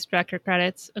under his director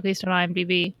credits, at least on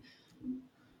IMDb.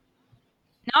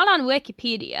 Not on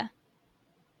Wikipedia.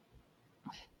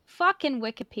 Fucking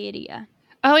Wikipedia.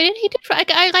 Oh, he did.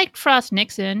 I liked Frost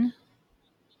Nixon.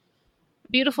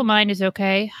 Beautiful Mind is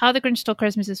okay. How the Grinch Stole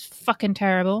Christmas is fucking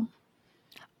terrible.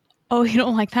 Oh, you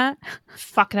don't like that?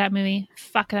 Fuck that movie.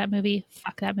 Fuck that movie.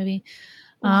 Fuck that movie.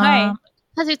 Why?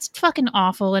 Because it's fucking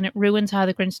awful and it ruins How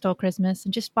the Grinch Stole Christmas.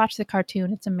 And just watch the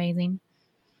cartoon. It's amazing.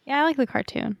 Yeah, I like the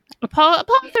cartoon. Apollo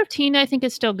 13, I think,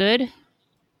 is still good.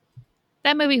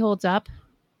 That movie holds up.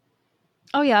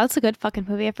 Oh, yeah, that's a good fucking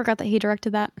movie. I forgot that he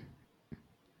directed that.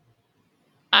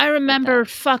 I remember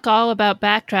fuck all about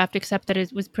Backdraft, except that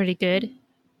it was pretty good.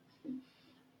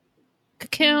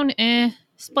 Cocoon,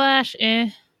 Splash,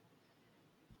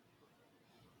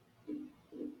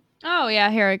 Oh, yeah,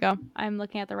 here we go. I'm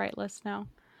looking at the right list now.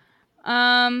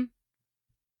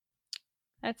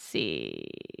 Let's see.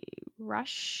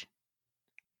 Rush.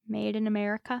 Made in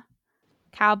America.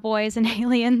 Cowboys and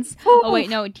Aliens. Ooh. Oh, wait,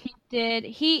 no, he did.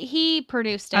 He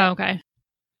produced it. Oh, okay.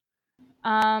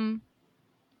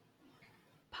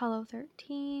 Apollo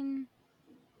 13.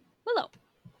 Willow.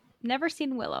 Never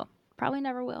seen Willow. Probably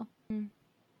never will.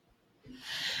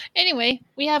 Anyway,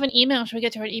 we have an email. Should we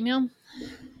get to our email?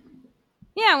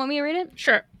 Yeah, want me to read it?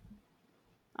 Sure.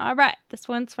 All right. This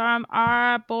one's from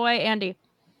our boy Andy,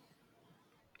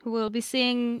 who we'll be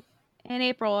seeing in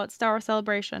April at Star Wars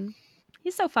Celebration.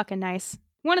 He's so fucking nice.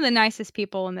 One of the nicest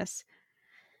people in this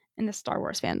Star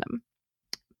Wars fandom.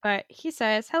 But he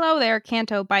says, "Hello there,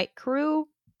 Canto Bite crew.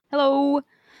 Hello.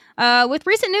 With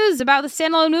recent news about the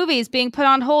standalone movies being put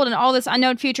on hold and all this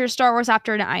unknown future Star Wars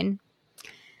After 9,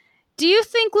 do you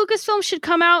think Lucasfilm should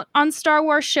come out on Star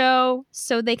Wars show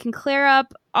so they can clear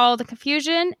up all the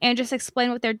confusion and just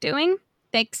explain what they're doing?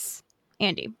 Thanks,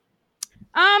 Andy."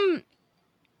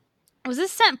 Was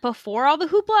this sent before all the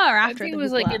hoopla or after? I think the it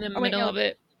was hoopla? like in the middle of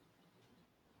it.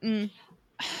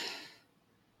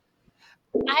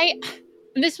 I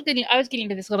was getting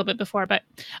to this a little bit before, but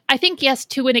I think yes,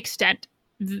 to an extent,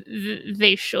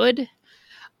 they should.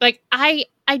 Like, I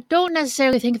don't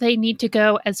necessarily think they need to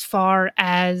go as far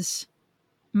as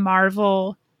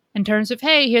Marvel in terms of,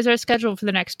 hey, here's our schedule for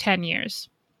the next 10 years.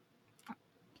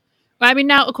 I mean,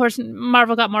 now, of course,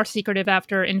 Marvel got more secretive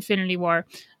after Infinity War,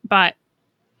 but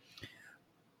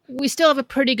we still have a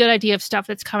pretty good idea of stuff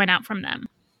that's coming out from them.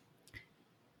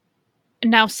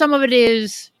 Now, some of it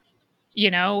is,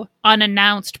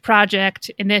 unannounced project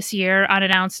in this year,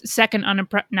 second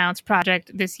unannounced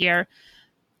project this year.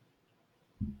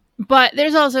 But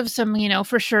there's also some,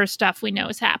 for sure stuff we know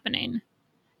is happening.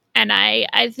 And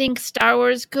I think Star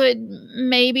Wars could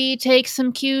maybe take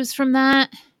some cues from that.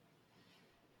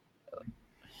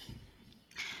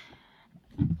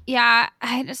 Yeah,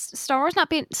 Star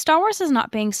Wars is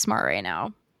not being smart right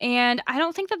now. And I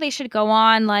don't think that they should go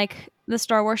on like the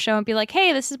Star Wars show and be like,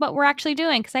 hey, this is what we're actually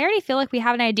doing. Because I already feel like we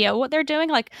have an idea what they're doing.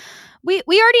 Like, we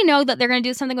already know that they're going to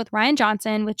do something with Rian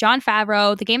Johnson, with Jon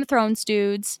Favreau, the Game of Thrones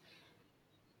dudes.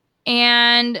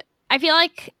 And I feel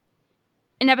like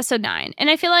in episode 9, and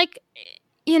I feel like,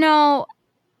 you know,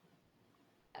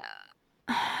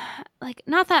 like,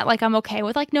 not that, like, I'm okay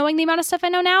with, like, knowing the amount of stuff I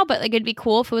know now, but, like, it'd be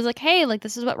cool if it was like, hey, like,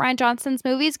 this is what Rian Johnson's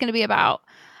movie is going to be about.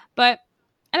 But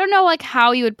I don't know, like,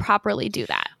 how you would properly do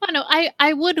that. I know.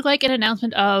 I would like an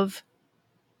announcement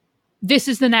this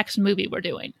is the next movie we're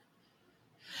doing.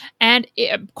 And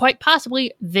quite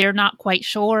possibly, they're not quite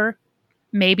sure.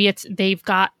 Maybe they've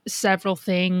got several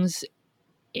things.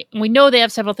 We know they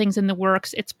have several things in the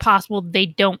works. It's possible they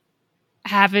don't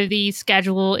have the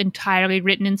schedule entirely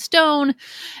written in stone.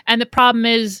 And the problem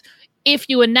is, if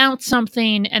you announce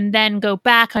something and then go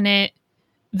back on it,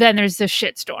 then there's this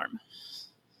shitstorm.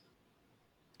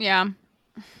 Yeah.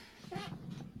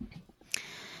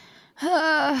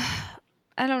 I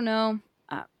don't know.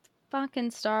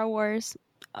 Fucking Star Wars.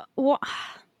 I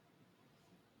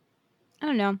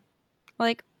don't know.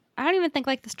 Like, I don't even think,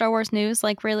 like, the Star Wars news,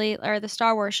 like, really, or the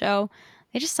Star Wars show,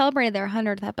 they just celebrated their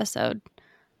 100th episode.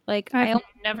 Like, I've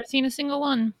never seen a single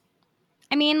one.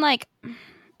 I mean, like,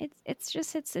 it's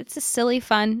a silly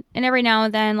fun. And every now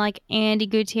and then, like, Andy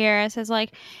Gutierrez is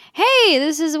like, hey,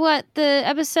 this is what the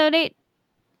episode 8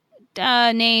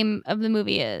 name of the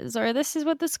movie is, or this is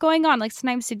what's going on. Like,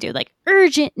 sometimes they do, like,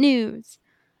 urgent news.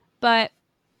 But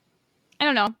I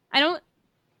don't know. At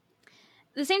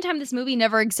the same time, this movie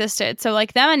never existed. So,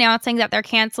 like, them announcing that they're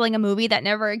canceling a movie that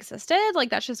never existed, like,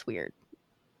 that's just weird.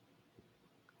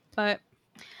 But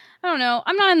I don't know.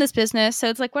 I'm not in this business, so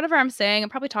it's like whatever I'm saying, I'm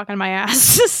probably talking my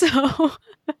ass. So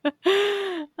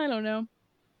I don't know.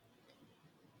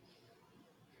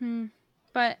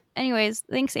 But anyways,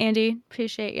 thanks, Andy.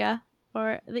 Appreciate ya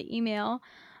for the email.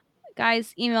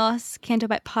 Guys, email us,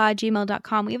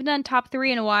 cantobitepod@gmail.com. We haven't done top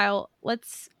 3 in a while.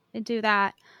 Let's do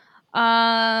that.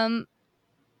 You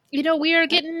know, we're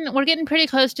getting pretty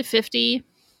close to 50.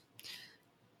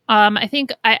 I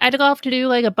think I'd love to do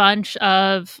like a bunch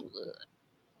of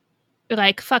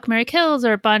like fuck, marry, kills,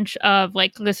 or a bunch of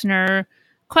like listener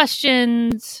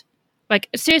questions. Like,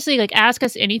 seriously, like, ask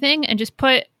us anything and just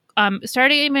put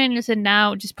start emailing us in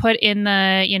now. Just put in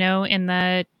the, you know, in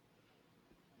the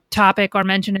topic or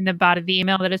mention in the body of the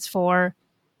email that it's for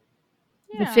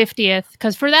the 50th.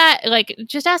 Because for that, like,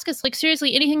 just ask us, like,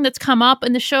 seriously, anything that's come up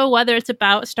in the show, whether it's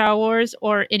about Star Wars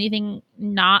or anything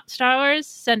not Star Wars,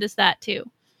 send us that too.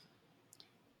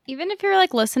 Even if you're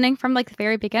like listening from like the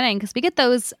very beginning, because we get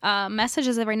those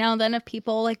messages every now and then of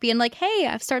people like being like, hey,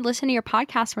 I've started listening to your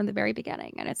podcast from the very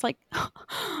beginning. And it's like,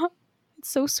 it's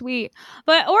so sweet.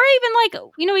 But, or even like,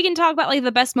 you know, we can talk about like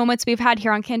the best moments we've had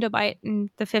here on Candobite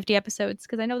in the 50 episodes,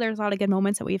 because I know there's a lot of good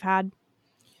moments that we've had.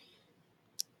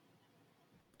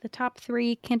 The top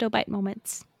 3 Candobite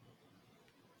moments.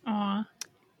 Aw.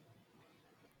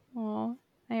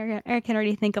 I can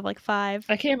already think of like 5.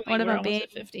 I can't believe we're almost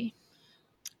at 50.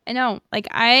 I know. Like,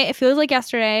 it feels like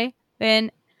yesterday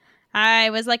when I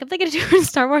was like, I'm thinking of doing a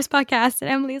Star Wars podcast, and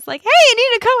Emily's like, hey, I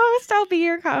need a co-host. I'll be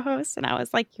your co-host. And I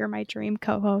was like, you're my dream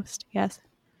co-host. Yes.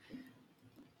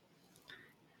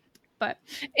 But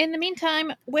in the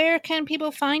meantime, where can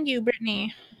people find you,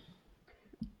 Brittany?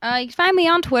 You can find me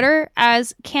on Twitter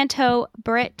as Canto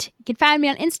Brit. You can find me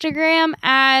on Instagram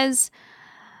as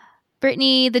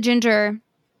Brittany the Ginger.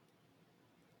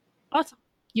 Awesome.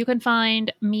 You can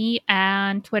find me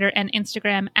on Twitter and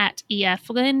Instagram at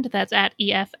EFLind. That's at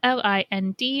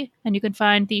EFLIND. And you can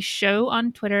find the show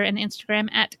on Twitter and Instagram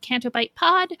at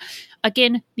CantobitePod.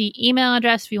 Again, the email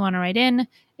address if you want to write in,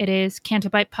 it is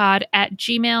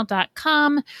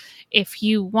cantobitepod@gmail.com. If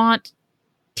you want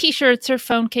t-shirts or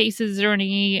phone cases or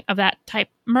any of that type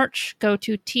merch, go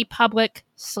to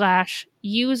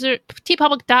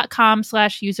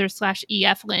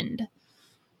tpublic.com/user/EFLind.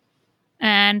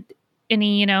 And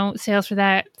any, you know, sales for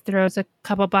that throws a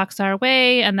couple bucks our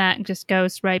way, and that just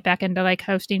goes right back into like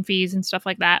hosting fees and stuff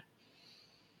like that.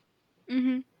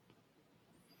 Mm-hmm.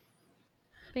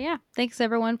 But yeah, thanks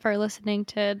everyone for listening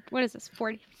to, what is this,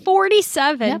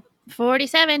 47? Yep,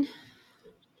 47.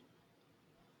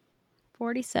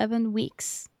 47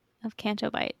 weeks of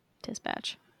Cantobite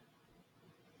Dispatch.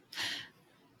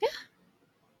 Yeah.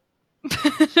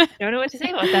 Don't know what to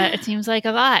say about that. It seems like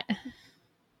a lot.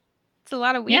 It's a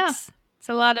lot of weeks. Yeah. That's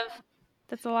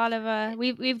a lot of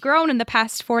we've grown in the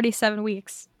past 47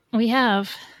 weeks. We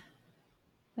have.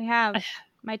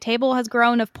 My table has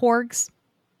grown of porgs.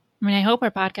 I mean, I hope our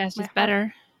podcast is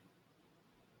better.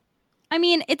 I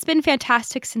mean, it's been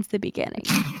fantastic since the beginning.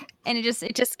 And it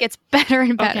just gets better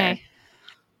and better. Okay.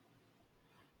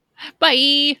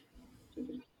 Bye.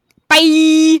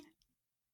 Bye.